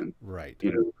traction. Right.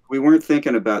 You know, we weren't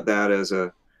thinking about that as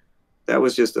that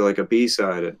was just like a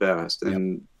B-side at best,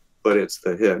 but it's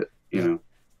the hit, you know.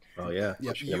 Oh yeah.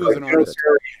 Yeah. You as an artist,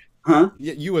 huh?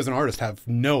 Yeah, you as an artist have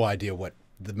no idea what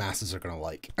the masses are going to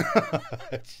like.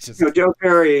 It's just... You know, Joe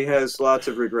Perry has lots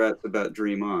of regrets about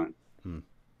Dream On,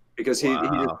 because he just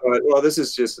thought, well, this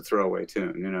is just a throwaway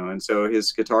tune, you know, and so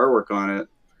his guitar work on it,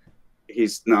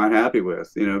 he's not happy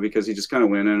with, you know, because he just kind of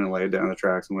went in and laid down the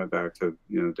tracks and went back to,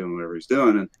 you know, doing whatever he's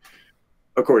doing, and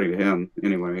according to him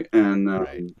anyway. And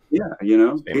yeah, you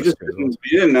know, he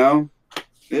didn't know.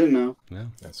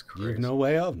 No, that's crazy. You have no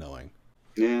way of knowing.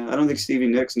 Yeah, I don't think Stevie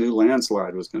Nicks knew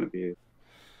Landslide was going to be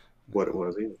what it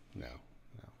was either. No.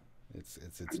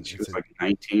 She was like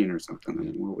 19 or something. I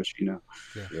mean, what would she know?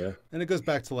 Yeah. And it goes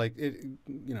back to like it,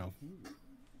 you know,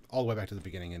 all the way back to the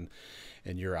beginning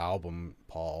in your album,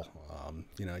 Paul.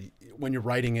 You know, when you're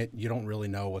writing it, you don't really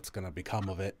know what's going to become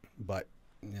of it, but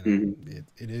you know,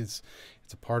 it's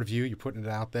a part of you. You're putting it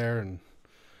out there, and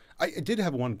I did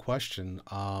have one question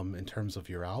in terms of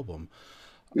your album.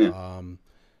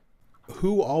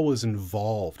 Who all was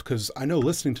involved? Because I know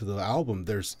listening to the album,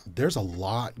 there's a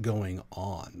lot going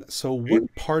on. So what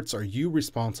parts are you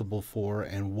responsible for,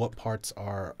 and what parts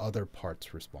are other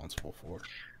parts responsible for?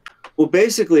 Well,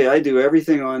 basically, I do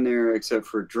everything on there except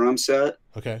for drum set.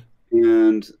 Okay.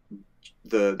 And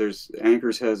there's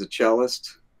Anchors has a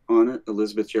cellist on it,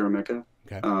 Elizabeth Jeremica.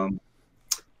 Okay.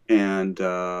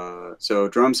 So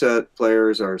drum set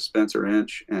players are Spencer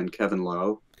Inch and Kevin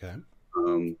Lowe. Okay.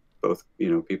 Both, you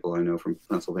know, people I know from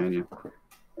Pennsylvania.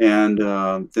 And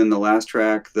then the last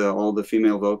track, all the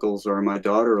female vocals are my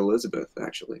daughter Elizabeth,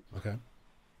 actually. Okay.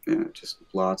 Yeah, just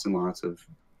lots and lots of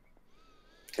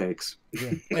takes.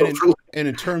 Yeah. And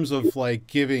in terms of like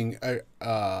giving,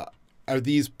 are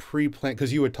these pre-planned?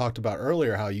 Because you had talked about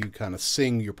earlier how you kind of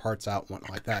sing your parts out and whatnot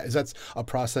like that. Is that a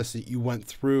process that you went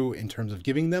through in terms of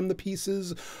giving them the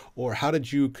pieces, or how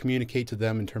did you communicate to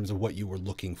them in terms of what you were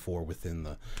looking for within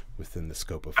the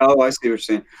scope of? Oh, I see what you're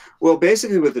saying. Well,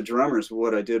 basically with the drummers,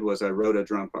 what I did was I wrote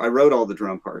all the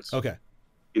drum parts. Okay.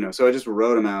 You know, so I just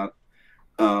wrote them out.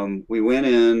 We went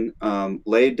in,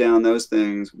 laid down those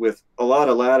things with a lot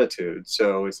of latitude.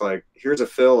 So it's like, here's a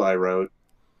fill I wrote.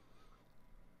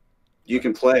 You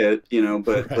can play it, you know,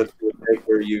 but let's do it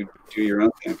where you do your own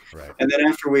thing. Right. And then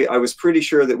after I was pretty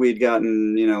sure that we'd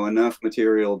gotten, you know, enough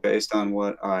material based on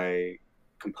what I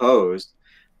composed.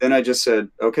 Then I just said,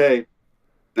 okay,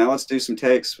 now let's do some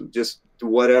takes, just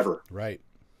whatever. Right.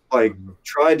 Like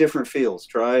try different feels,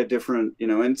 try different, you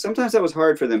know, and sometimes that was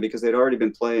hard for them because they'd already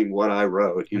been playing what I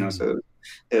wrote, you know, so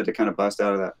they had to kind of bust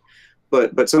out of that.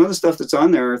 But some of the stuff that's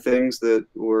on there are things that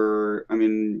were, I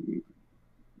mean,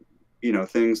 you know,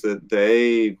 things that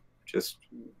they just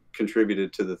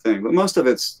contributed to the thing, but most of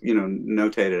it's, you know,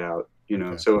 notated out, you know.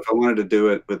 Okay. So if I wanted to do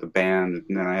it with a band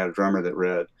and then I had a drummer that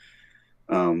read,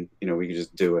 you know, we could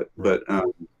just do it. Right.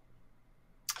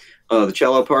 But the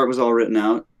cello part was all written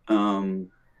out,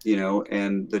 you know,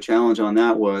 and the challenge on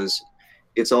that was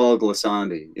it's all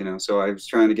glissandi, you know. So I was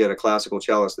trying to get a classical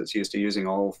cellist that's used to using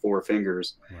all four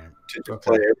fingers to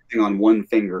play everything on one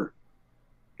finger,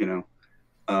 you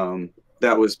know.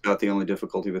 That was about the only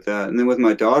difficulty with that. And then with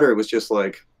my daughter, it was just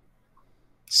like,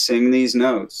 sing these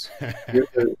notes. Here's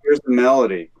the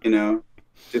melody, you know,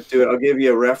 just do it. I'll give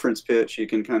you a reference pitch you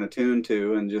can kind of tune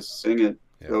to and just sing it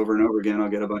over and over again. I'll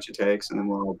get a bunch of takes and then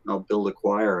I'll build a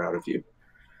choir out of you.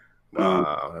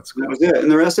 Wow, that's cool. That was it. And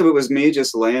the rest of it was me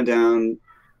just laying down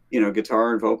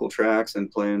guitar and vocal tracks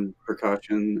and playing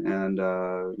percussion and,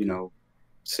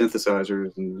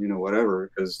 synthesizers and,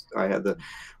 whatever, because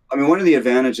one of the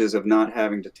advantages of not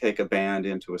having to take a band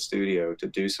into a studio to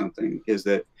do something is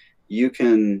that you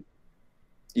can,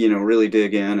 really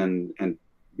dig in and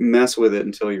mess with it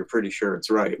until you're pretty sure it's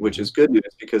right, which is good news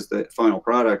because the final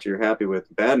product you're happy with.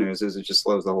 The bad news is it just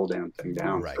slows the whole damn thing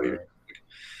down. Right.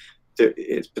 So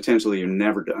it's potentially you're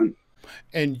never done.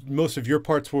 And most of your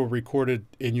parts were recorded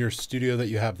in your studio that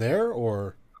you have there,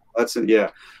 or?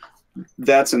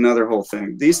 That's another whole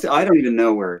thing. I don't even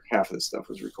know where half of this stuff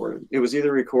was recorded. It was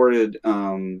either recorded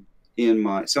some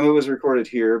of it was recorded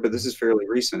here, but this is fairly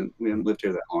recent. We haven't lived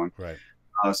here that long. Right.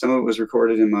 Some of it was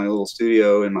recorded in my little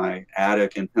studio in my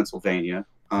attic in Pennsylvania.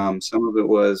 Some of it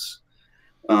was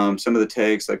some of the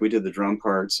takes, like we did the drum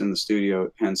parts in the studio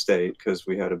at Penn State because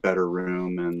we had a better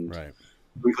room and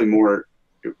frankly more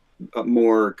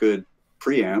good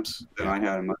preamps than I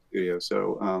had in my studio.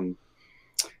 So,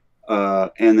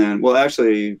 and then,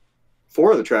 actually,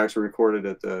 4 of the tracks were recorded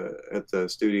at the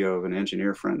studio of an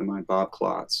engineer friend of mine, Bob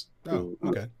Klotz, who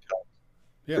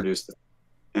produced them.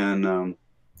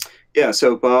 And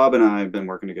so Bob and I have been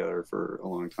working together for a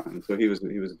long time. So he was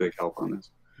a big help on this.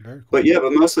 Very cool. But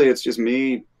but mostly it's just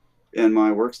me and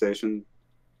my workstation,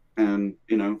 and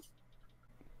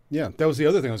Yeah, that was the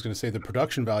other thing I was going to say. The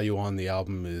production value on the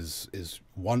album is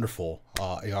wonderful.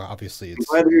 Obviously, it's.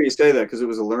 I'm glad to hear you say that because it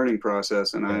was a learning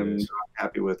process, and I'm not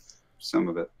happy with some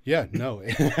of it. Yeah, no.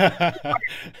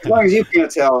 As long as you can't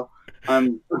tell,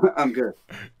 I'm good.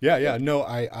 Yeah, no.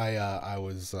 I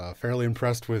was fairly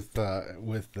impressed with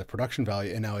the production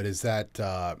value. And now is that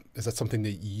something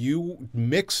that you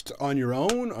mixed on your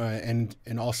own,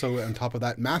 and also on top of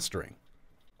that mastering?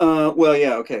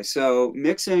 Okay. So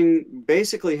mixing,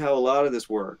 basically how a lot of this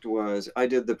worked was I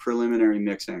did the preliminary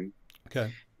mixing.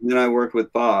 Okay. And then I worked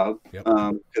with Bob,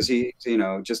 because he,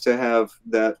 just to have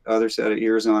that other set of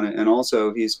ears on it. And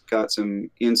also he's got some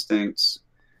instincts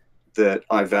that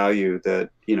I value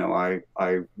that,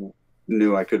 I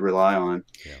knew I could rely on.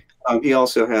 Yeah. He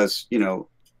also has,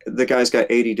 the guy's got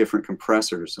 80 different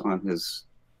compressors on his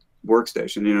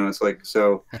workstation, it's like,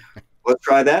 so let's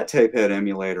try that tape head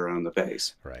emulator on the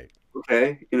bass. Right.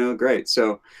 Okay. Great.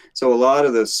 So a lot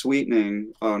of the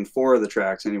sweetening on 4 of the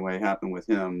tracks anyway happened with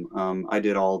him. I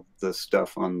did all the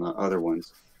stuff on the other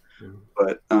ones,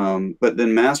 but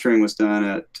then mastering was done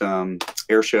at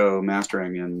Airshow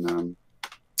Mastering in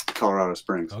Colorado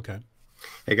Springs. Okay.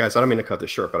 Hey guys, I don't mean to cut this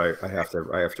short, but I have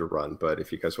to run. But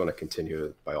if you guys want to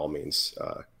continue, by all means,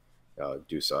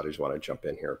 do so. I just want to jump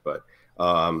in here, but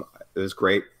it was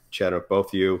great chatting with both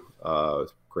of you.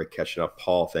 Great catching up.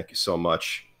 Paul, thank you so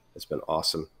much. It's been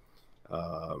awesome.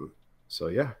 So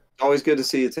yeah. Always good to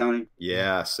see you, Tony.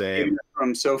 Yeah, same. Even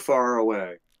from so far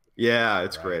away. Yeah,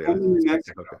 it's great. I'm in New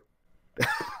Mexico.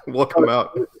 We'll come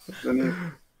out.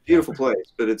 Beautiful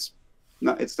place, but it's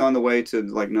on the way to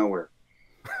like nowhere.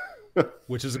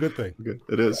 Which is a good thing. Good.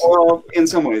 It is. Well, in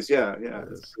some ways, yeah.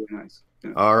 It's really nice.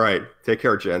 Yeah. All right. Take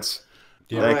care, gents.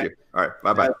 Yeah. Thank you. All right.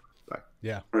 Bye-bye. Bye.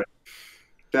 Yeah. All right.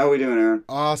 How are we doing, Aaron?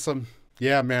 Awesome.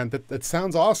 Yeah, man, that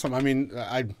sounds awesome. I mean,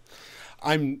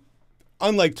 I'm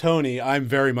unlike Tony. I'm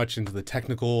very much into the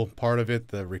technical part of it,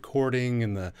 the recording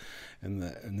and the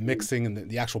mixing and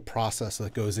the actual process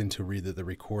that goes into the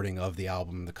recording of the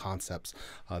album, the concepts.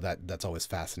 That's always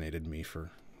fascinated me for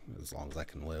as long as I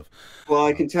can live. Well,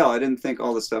 I can tell. I didn't think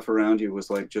all the stuff around you was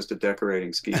like just a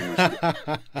decorating scheme.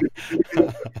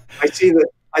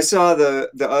 I saw the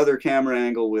other camera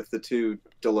angle with the 2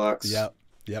 deluxe.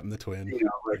 Yep, and the twin.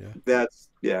 That's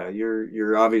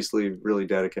you're obviously really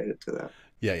dedicated to that.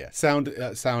 Yeah. Sound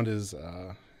is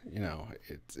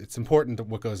it's important that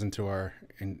what goes into our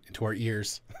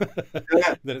ears.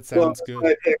 That it sounds good.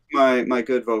 I picked my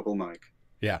good vocal mic.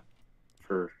 Yeah.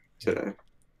 For today.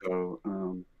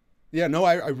 So yeah, no,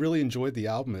 I really enjoyed the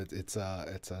album. It's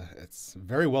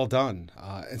very well done.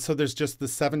 And so there's just the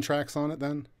 7 tracks on it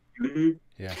then? Mm-hmm.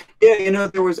 Yeah. Yeah,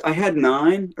 I had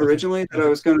 9 originally that I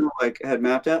was gonna had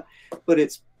mapped out, but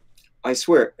I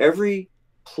swear every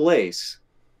place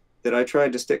that I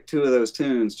tried to stick 2 of those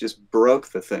tunes just broke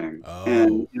the thing.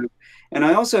 Oh. And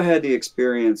I also had the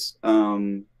experience,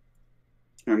 I'm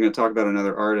going to talk about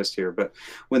another artist here, but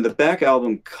when the Beck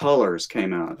album Colors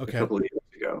came out a couple of years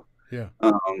ago,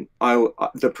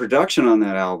 the production on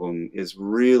that album is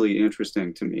really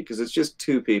interesting to me because it's just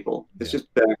 2 people. It's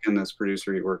just Beck and this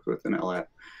producer he worked with in LA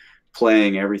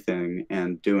playing everything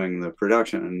and doing the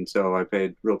production. And so I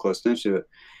paid real close attention to it.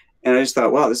 And I just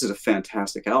thought, wow, this is a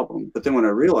fantastic album. But then when I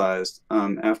realized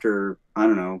after, I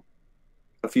don't know,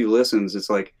 a few listens, it's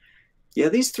like, yeah,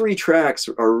 these 3 tracks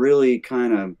are really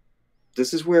kind of,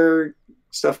 this is where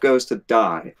stuff goes to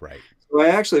die. Right. So I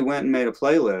actually went and made a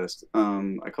playlist.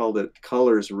 I called it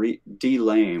Colors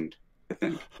Delamed, I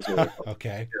think. Is what I called it.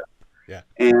 Okay. Yeah.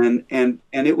 And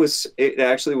it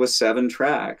actually was 7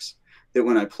 tracks that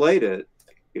when I played it,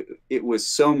 it was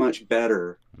so much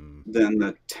better than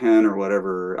the 10 or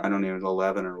whatever, I don't even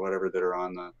 11 or whatever that are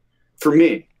on the, for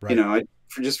me, right. you know,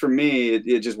 for me,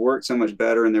 it just worked so much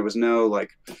better. And there was no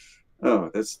like, oh,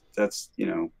 that's, you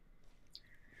know,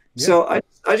 yeah. So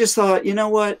I just thought, you know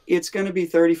what, it's going to be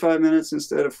 35 minutes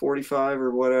instead of 45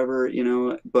 or whatever, you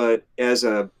know, but as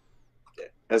an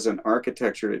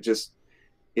architecture, it just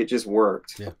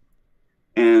worked. Yeah.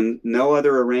 And no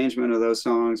other arrangement of those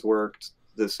songs worked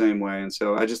the same way. And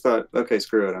so I just thought, okay,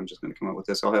 screw it. I'm just going to come up with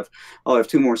this. I'll have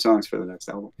 2 more songs for the next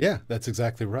album. Yeah, that's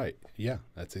exactly right. Yeah,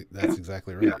 that's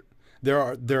exactly right. Yeah.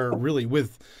 There are really,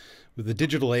 with the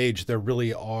digital age, there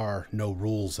really are no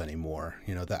rules anymore.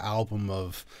 You know, the album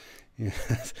of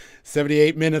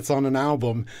 78 minutes on an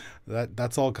album,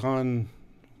 that's all gone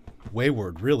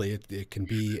wayward, really. It can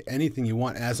be anything you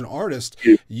want. As an artist,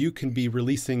 you can be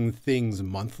releasing things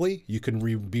monthly. You can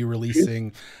be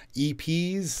releasing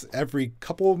EPs every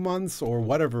couple of months or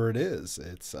whatever it is.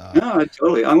 It's no,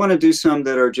 totally. I want to do some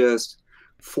that are just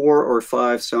 4 or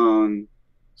 5 song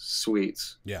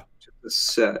suites. Yeah, just a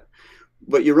set.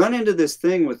 But you run into this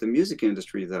thing with the music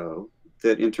industry, though,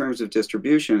 that in terms of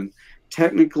distribution,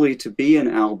 technically to be an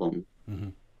album,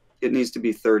 it needs to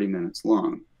be 30 minutes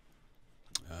long.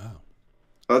 Oh.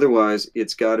 Otherwise,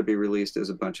 it's got to be released as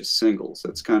a bunch of singles.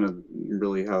 That's kind of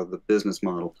really how the business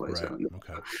model plays out.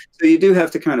 Okay. So you do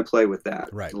have to kind of play with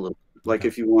that a little. Like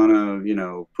if you want to, you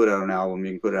know, put out an album,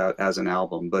 you can put it out as an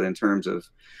album. But in terms of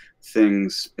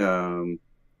things, in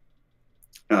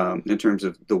terms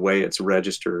of the way it's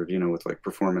registered, you know, with like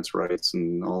performance rights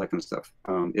and all that kind of stuff,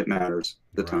 it matters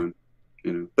the time,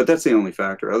 you know. But that's the only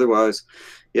factor. Otherwise,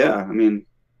 yeah, I mean,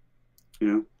 you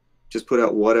know, just put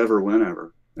out whatever,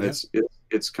 whenever. Yeah.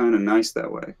 It's kind of nice that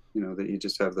way, you know, that you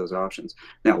just have those options.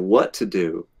 Now, what to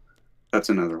do, that's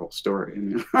another whole story,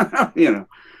 you know.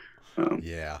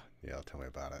 Yeah, tell me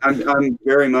about it. I'm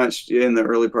very much in the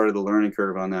early part of the learning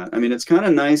curve on that. I mean, it's kind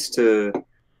of nice to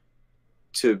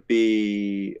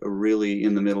be really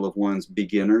in the middle of one's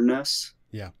beginnerness.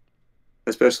 Yeah.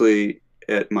 Especially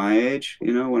at my age,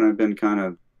 you know, when I've been kind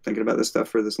of thinking about this stuff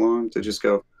for this long, to just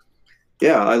go,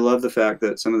 yeah, I love the fact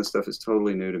that some of the stuff is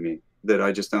totally new to me, that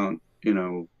I just don't, you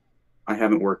know, I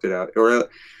haven't worked it out. Or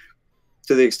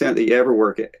to the extent that you ever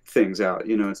work things out,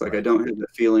 you know, it's like I don't have the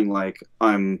feeling like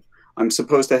I'm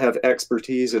supposed to have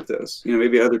expertise at this. You know,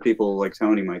 maybe other people like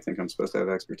Tony might think I'm supposed to have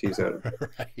expertise at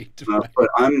it. But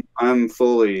I'm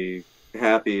fully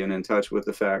happy and in touch with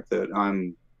the fact that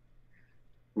I'm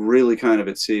really kind of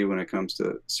at sea when it comes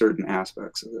to certain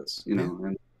aspects of this, you know,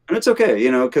 and it's okay,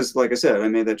 you know, because like I said, I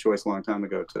made that choice a long time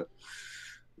ago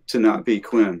to not be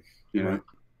Quinn, you know.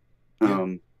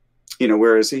 You know,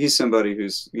 whereas he's somebody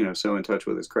who's, you know, so in touch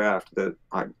with his craft that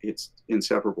it's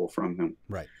inseparable from him.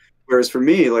 Right. Whereas for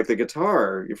me, like the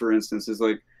guitar, for instance, is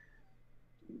like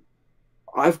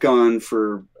I've gone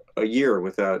for a year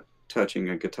without touching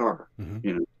a guitar,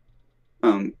 you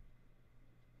know.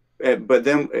 But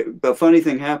then the funny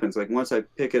thing happens, like once I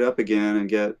pick it up again and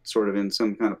get sort of in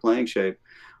some kind of playing shape,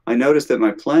 I notice that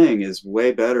my playing is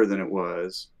way better than it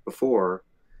was before.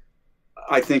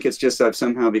 I think it's just I've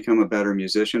somehow become a better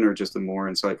musician or just a more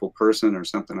insightful person or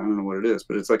something. I don't know what it is,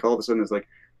 but it's like all of a sudden it's like,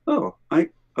 oh, I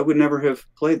would never have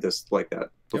played this like that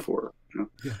before. You know?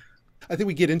 Yeah. I think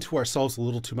we get into ourselves a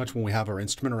little too much when we have our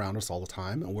instrument around us all the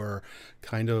time, and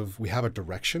we have a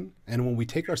direction. And when we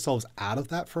take ourselves out of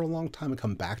that for a long time and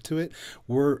come back to it,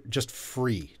 we're just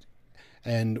free.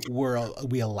 And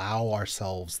we allow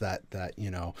ourselves that,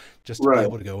 you know, just to be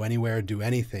able to go anywhere and do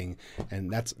anything.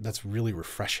 And that's really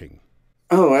refreshing.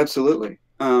 Oh, absolutely.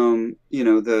 You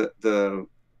know, the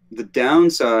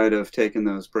downside of taking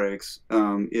those breaks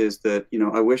is that, you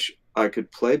know, I wish I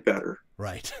could play better.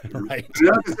 Right. Right. I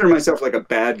don't consider myself like a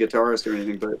bad guitarist or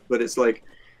anything, but it's like,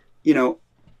 you know,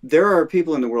 there are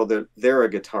people in the world that they're a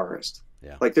guitarist.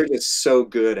 Yeah. Like they're just so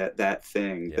good at that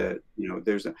thing that, you know,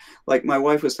 like my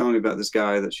wife was telling me about this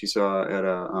guy that she saw at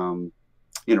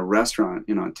in a restaurant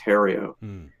in Ontario,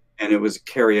 and it was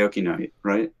karaoke night.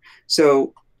 Right.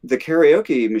 So the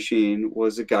karaoke machine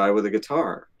was a guy with a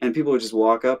guitar, and people would just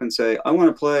walk up and say, I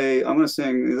want to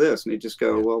sing this. And he'd just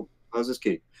go, well, how's this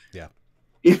key? Yeah.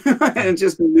 You know, and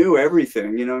just knew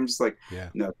everything, you know. I'm just like,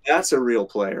 no, that's a real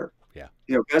player. Yeah.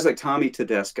 You know, guys like Tommy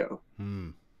Tedesco,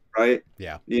 right?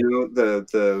 Yeah. You know,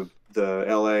 the the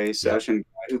LA session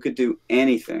guy who could do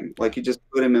anything. Like you just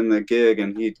put him in the gig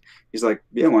and he's like,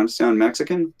 yeah, want it to sound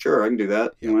Mexican? Sure, I can do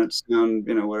that. You want it to sound,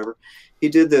 you know, whatever. He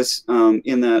did this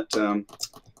in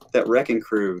that Wrecking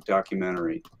Crew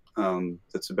documentary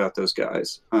that's about those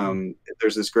guys.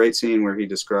 There's this great scene where he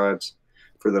describes,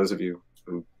 for those of you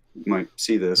who might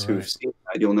see this, who've seen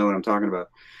that, you'll know what I'm talking about.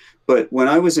 But when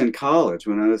I was in college,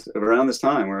 when I was around this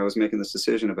time where I was making this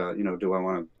decision about, you know, do I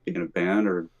want to be in a band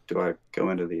or do I go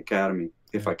into the academy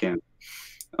if I can?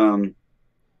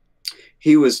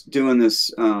 He was doing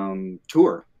this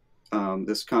tour,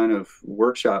 this kind of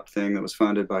workshop thing that was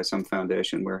funded by some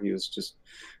foundation where he was just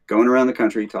going around the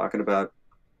country talking about,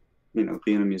 you know,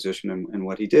 being a musician and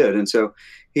what he did. And so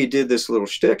he did this little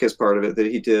shtick as part of it that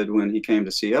he did when he came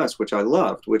to see us, which I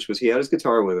loved, which was he had his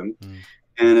guitar with him.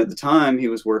 And at the time, he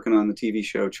was working on the TV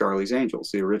show Charlie's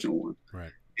Angels, the original one.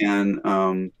 Right.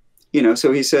 And, you know,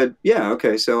 so he said, yeah,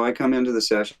 okay. So I come into the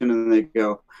session and they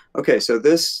go, okay, so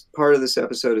this part of this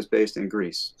episode is based in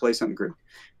Greece. Play something Greek.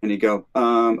 And he'd go,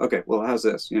 okay, well, how's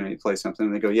this? You know, you play something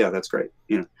and they go, yeah, that's great.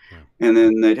 You know, and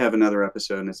then they'd have another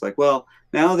episode and it's like, well,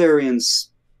 now they're in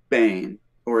Spain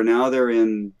or now they're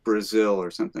in Brazil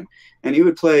or something. And he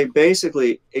would play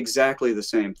basically exactly the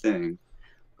same thing,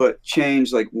 but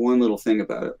change like one little thing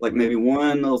about it, like maybe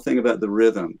one little thing about the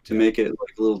rhythm to make it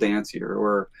like a little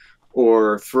dancier,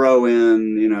 or throw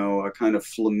in, you know, a kind of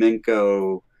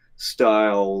flamenco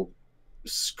style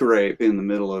scrape in the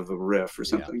middle of a riff or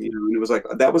something, you know, and it was like,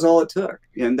 that was all it took.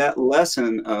 And that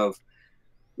lesson of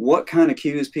what kind of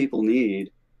cues people need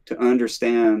to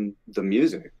understand the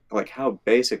music, like how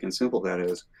basic and simple that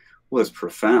is, was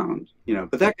profound, you know.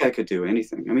 But that guy could do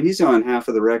anything. I mean, he's on half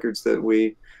of the records that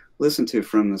we listen to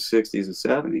from the 60s and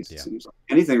 70s. It seems like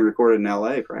anything recorded in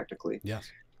LA practically.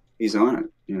 He's on it,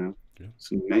 you know.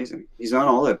 It's amazing. He's on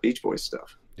all that Beach Boys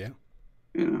stuff. You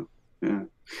know.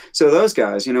 So those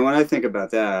guys, you know, when I think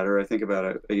about that, or I think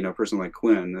about a you know, person like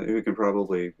Quinn who can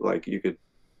probably, like, you could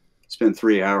spend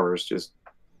 3 hours just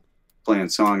playing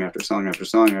song after song after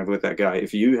song with that guy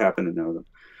if you happen to know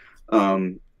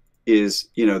them. Is,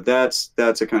 you know, that's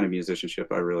a kind of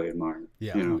musicianship I really admire.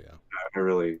 You know, I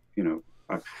really, you know,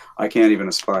 I can't even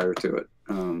aspire to it.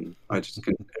 I just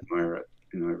can admire it.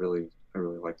 You know, I really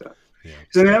like that.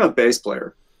 Because I mean, I'm a bass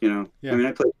player. You know, I mean,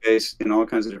 I play bass in all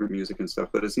kinds of different music and stuff,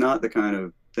 but it's not the kind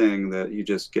of thing that you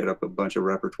just get up a bunch of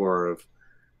repertoire of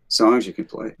songs you can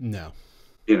play. No.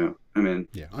 You know, I mean.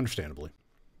 Yeah, understandably.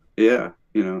 Yeah,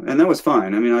 you know, and that was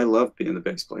fine. I mean, I love being the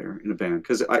bass player in a band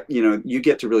because you know, you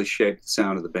get to really shape the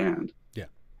sound of the band.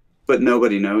 But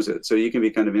nobody knows it, so you can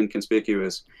be kind of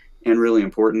inconspicuous and really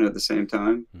important at the same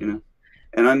time. You know,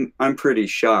 and I'm pretty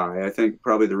shy. I think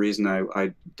probably the reason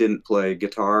I didn't play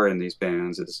guitar in these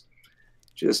bands is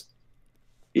just,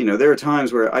 you know, there are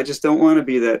times where I just don't want to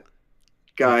be that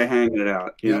guy hanging it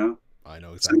out. You know. I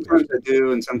know exactly. Sometimes I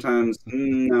do, and sometimes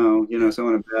no. You know, so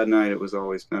on a bad night, it was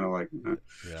always kind of like,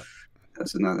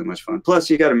 that's not that much fun. Plus,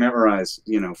 you got to memorize,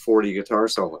 you know, 40 guitar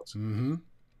solos. You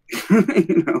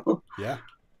know.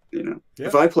 You know,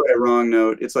 if I play a wrong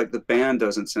note, it's like the band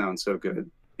doesn't sound so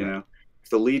good. You know, if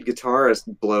the lead guitarist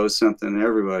blows something,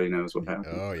 everybody knows what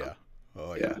happened.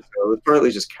 So it's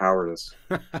partly just cowardice.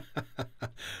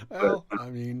 Well, I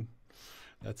mean,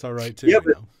 that's all right too. Yeah,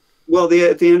 but, well,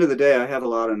 at the end of the day, I have a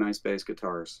lot of nice bass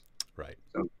guitars. Right.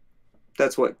 So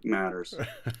that's what matters.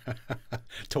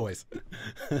 Toys.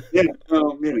 Well, you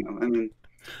know, I mean,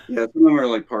 some of them are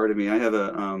like part of me. I have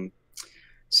a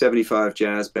 75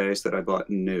 jazz bass that I bought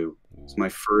new. It's my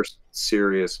first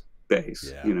serious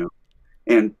bass, you know,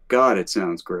 and God, it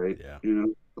sounds great. You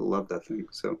know, I love that thing.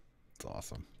 So it's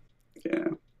awesome. Yeah.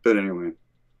 But anyway,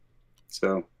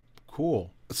 so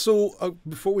cool. So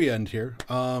before we end here,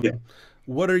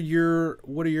 what are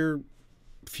your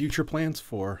future plans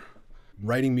for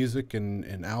writing music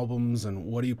and albums, and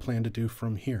what do you plan to do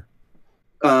from here?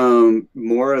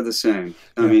 More of the same.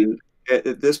 I mean,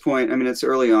 at this point, I mean, it's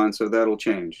early on, so that'll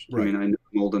change. I mean, I'm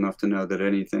old enough to know that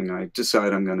anything I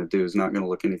decide I'm going to do is not going to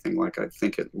look anything like I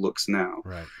think it looks now.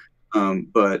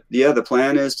 But yeah, the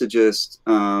plan is to just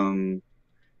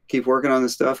keep working on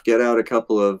this stuff, get out a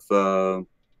couple of,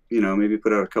 you know, maybe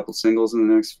put out a couple singles in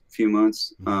the next few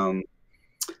months,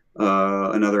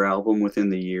 another album within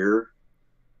the year,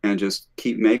 and just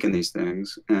keep making these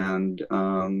things and,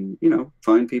 you know,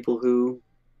 find people who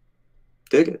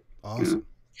dig it. Awesome. You know?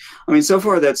 I mean, so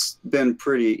far that's been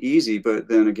pretty easy, but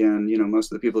then again, you know,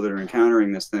 most of the people that are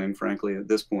encountering this thing, frankly, at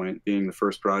this point, being the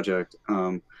first project,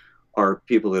 are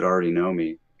people that already know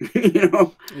me, you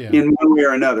know, in one way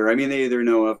or another. I mean, they either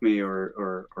know of me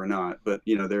or not, but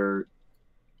you know, they're,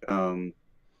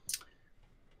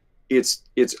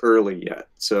 it's early yet,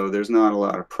 so there's not a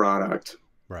lot of product.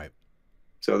 Right.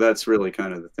 So that's really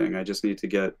kind of the thing. I just need to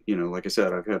get, like I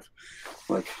said, I've had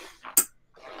like,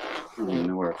 I don't even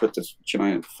know where I put this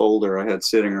giant folder I had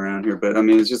sitting around here, but I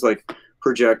mean, it's just like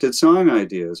projected song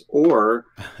ideas, or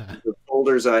the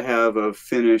folders I have of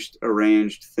finished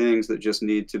arranged things that just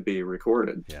need to be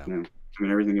recorded. Yeah. I mean,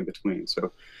 everything in between.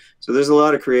 So there's a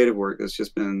lot of creative work that's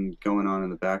just been going on in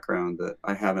the background that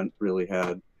I haven't really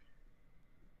had,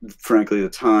 frankly, the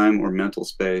time or mental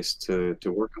space to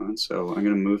work on. So I'm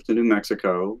going to move to New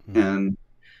Mexico and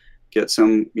get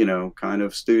some, kind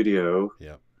of studio.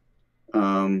 Yeah.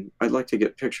 I'd like to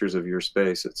get pictures of your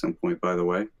space at some point, by the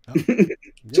way, yeah.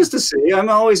 Just to see. I'm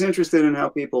always interested in how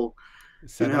people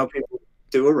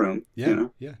do a room. Yeah.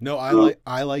 Yeah. No,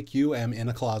 I like you am in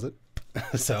a closet.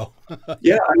 So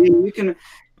yeah, I mean, you can.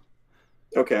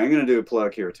 Okay, I'm going to do a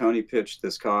plug here. Tony pitched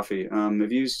this coffee.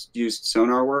 Have you used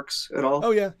SonarWorks at all?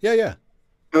 Oh yeah. Yeah. Yeah.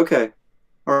 Okay.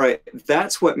 All right.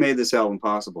 That's what made this album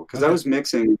possible. Because I was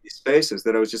mixing these spaces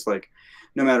that I was just like,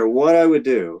 no matter what I would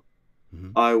do,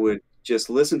 I would just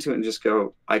listen to it and just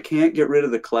go, I can't get rid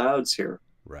of the clouds here.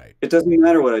 Right. It doesn't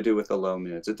matter what I do with the low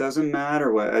mids. It doesn't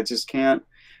matter what, I just can't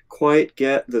quite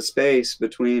get the space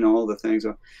between all the things.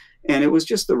 And it was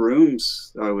just the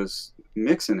rooms I was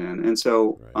mixing in. And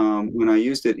so when I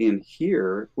used it in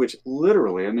here, which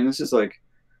literally, I mean, this is like,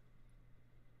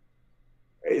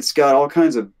 it's got all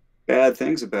kinds of bad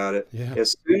things about it. Yeah.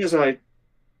 As soon as I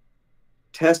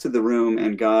tested the room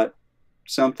and got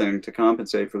something to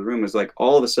compensate for the room, it's like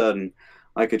all of a sudden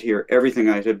I could hear everything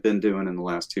I had been doing in the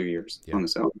last 2 years on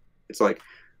this album. It's like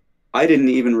I didn't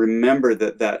even remember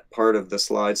that part of the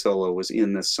slide solo was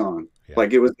in this song.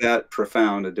 Like it was that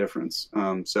profound a difference.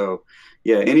 So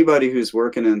yeah, anybody who's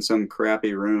working in some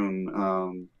crappy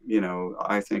room,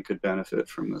 I think could benefit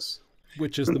from this.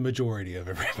 Which is the majority of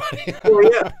everybody. Well,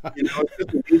 yeah,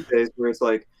 especially these days where it's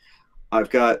like I've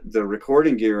got the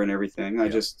recording gear and everything. I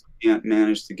just can't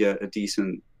manage to get a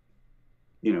decent,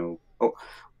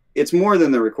 it's more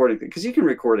than the recording thing, because you can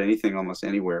record anything almost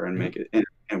anywhere and make it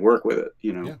and work with it,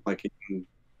 like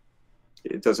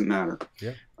it doesn't matter.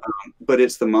 Yeah. But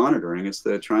it's the monitoring, it's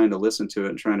the trying to listen to it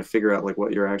and trying to figure out like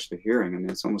what you're actually hearing. I mean,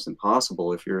 it's almost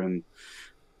impossible if you're in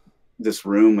this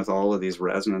room with all of these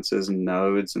resonances and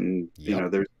nodes and,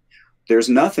 there's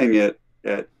nothing at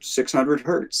 600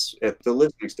 hertz at the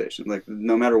listening station. Like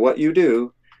no matter what you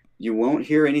do, you won't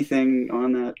hear anything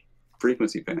on that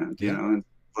frequency band, and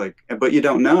like, but you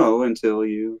don't know until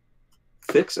you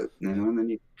fix it, and then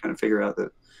you kind of figure out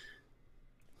that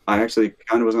I actually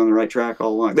kind of was on the right track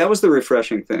all along. That was the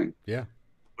refreshing thing. Yeah.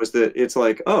 Was that it's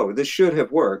like, oh, this should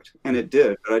have worked, and it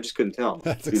did, but I just couldn't tell.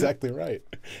 That's exactly right.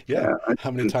 Yeah. How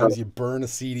many times you burn a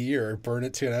CD or burn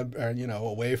it to a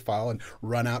WAV file and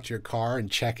run out to your car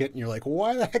and check it, and you're like,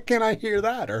 why the heck can't I hear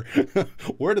that? Or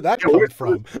where did that come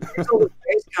from? Where's all the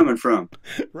bass coming from?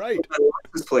 Right. My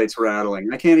license plate's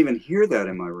rattling. I can't even hear that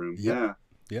in my room. Yeah.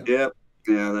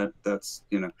 That's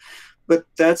but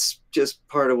that's just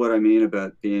part of what I mean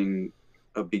about being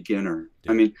a beginner.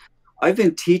 I mean, I've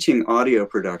been teaching audio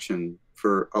production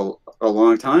for a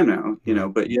long time now,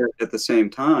 but yet at the same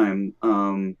time,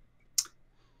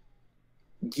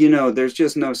 there's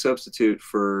just no substitute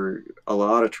for a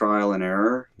lot of trial and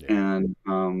error and,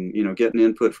 getting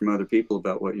input from other people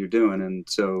about what you're doing. And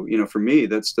so, for me,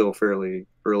 that's still fairly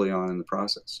early on in the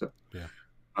process. So,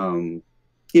 and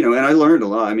I learned a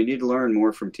lot. I mean, you'd learn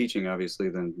more from teaching, obviously,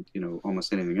 than,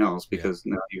 almost anything else, because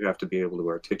now you have to be able to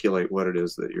articulate what it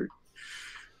is that you're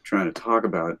trying to talk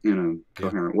about in a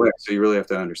coherent way. So you really have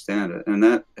to understand it. And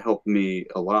that helped me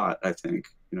a lot, I think,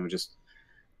 just,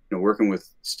 working with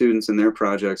students in their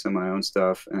projects and my own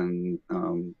stuff and,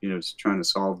 just trying to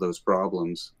solve those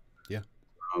problems. Yeah.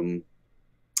 In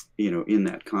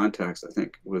that context, I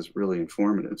think was really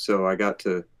informative. So I got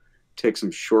to take some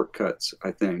shortcuts,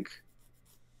 I think.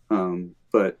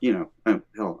 But,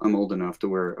 I'm old enough to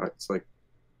where it's like,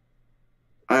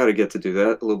 I ought to get to do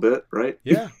that a little bit, right?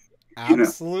 Yeah.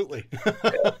 Absolutely.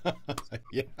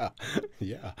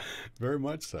 Yeah, very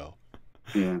much so.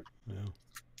 Yeah.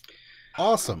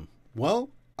 Awesome. Well,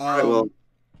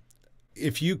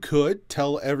 if you could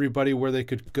tell everybody where they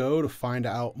could go to find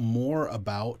out more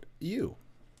about you.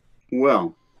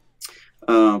 Well,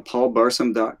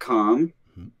 paulbarsom.com.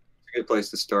 It's a good place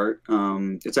to start.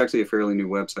 It's actually a fairly new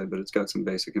website, but it's got some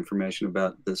basic information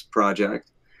about this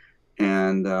project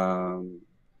and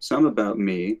some about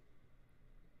me.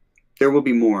 There will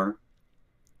be more.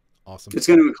 Awesome. It's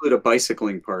going to include a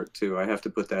bicycling part too. I have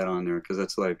to put that on there because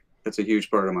that's a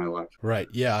huge part of my life. Right.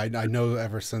 Yeah. I know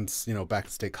ever since, back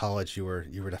to State College, you were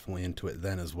definitely into it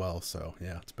then as well. So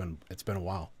yeah, it's been a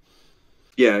while.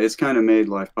 yeah, it's kind of made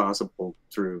life possible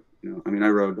through, I mean, I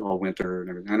rode all winter and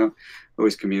everything. I don't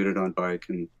always commuted on bike,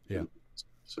 and Yeah.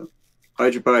 so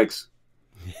hide your bikes.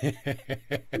 Don't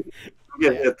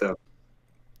get hit though.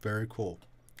 Very cool.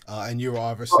 And you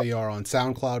obviously are on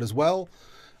SoundCloud as well.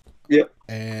 Yep.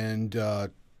 And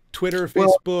Twitter,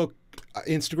 Facebook,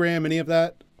 Instagram, any of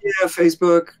that? Yeah,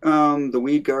 Facebook, the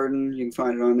Weed Garden, you can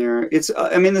find it on there. It's,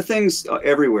 I mean, the thing's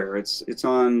everywhere. It's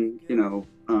on,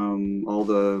 all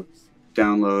the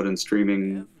download and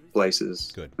streaming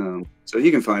places. Good. So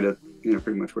you can find it,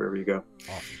 pretty much wherever you go.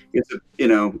 Awesome. It's,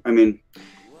 I mean,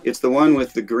 it's the one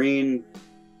with the green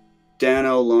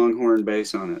Dano Longhorn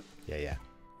bass on it. Yeah.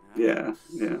 Yeah.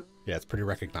 Yeah, it's pretty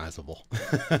recognizable.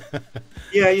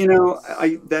 Yeah,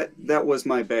 that was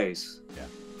my bass. Yeah.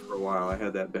 For a while, I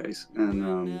had that bass,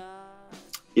 and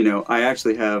I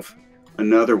actually have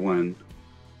another one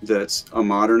that's a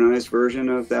modernized version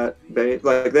of that bass.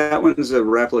 Like that one's a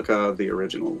replica of the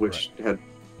original, which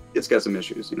it's got some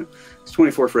issues. It's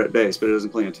 24 fret bass, but it doesn't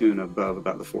play a tune above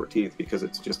about the 14th because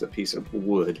it's just a piece of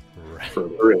wood for a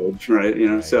bridge, right?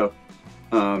 Right. So.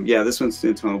 Yeah, this one's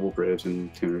intonable bridge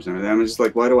and tuners and everything. I'm just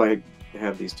like, why do I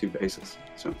have these two basses?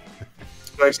 So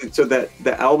actually,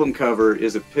 the album cover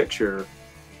is a picture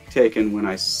taken when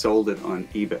I sold it on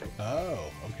eBay.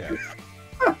 Oh, okay.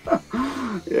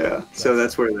 Yeah, so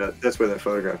that's where that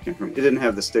photograph came from. It didn't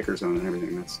have the stickers on it and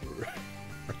everything. That's right.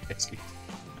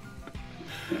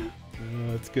 Yeah.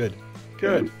 That's good.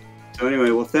 Good. Yeah. So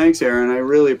anyway, well, thanks, Aaron. I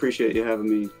really appreciate you having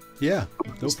me. Yeah,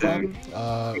 no problem.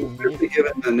 Especially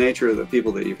given the nature of the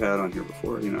people that you've had on here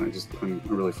before, I'm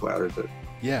really flattered that.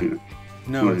 Yeah.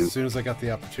 No, as soon as I got the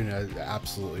opportunity, I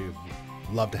absolutely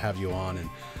love to have you on, and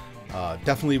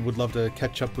definitely would love to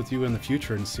catch up with you in the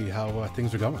future and see how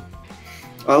things are going.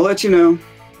 I'll let you know.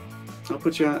 I'll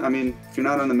put you on. I mean, if you're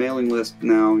not on the mailing list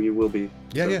now, you will be.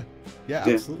 Yeah,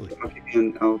 absolutely.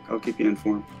 I'll keep you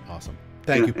informed. Awesome.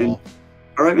 Thank you, Paul.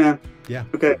 All right, man. Yeah.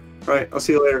 Okay. All right. I'll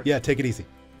see you later. Yeah. Take it easy.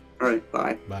 All right.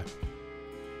 Bye. Bye.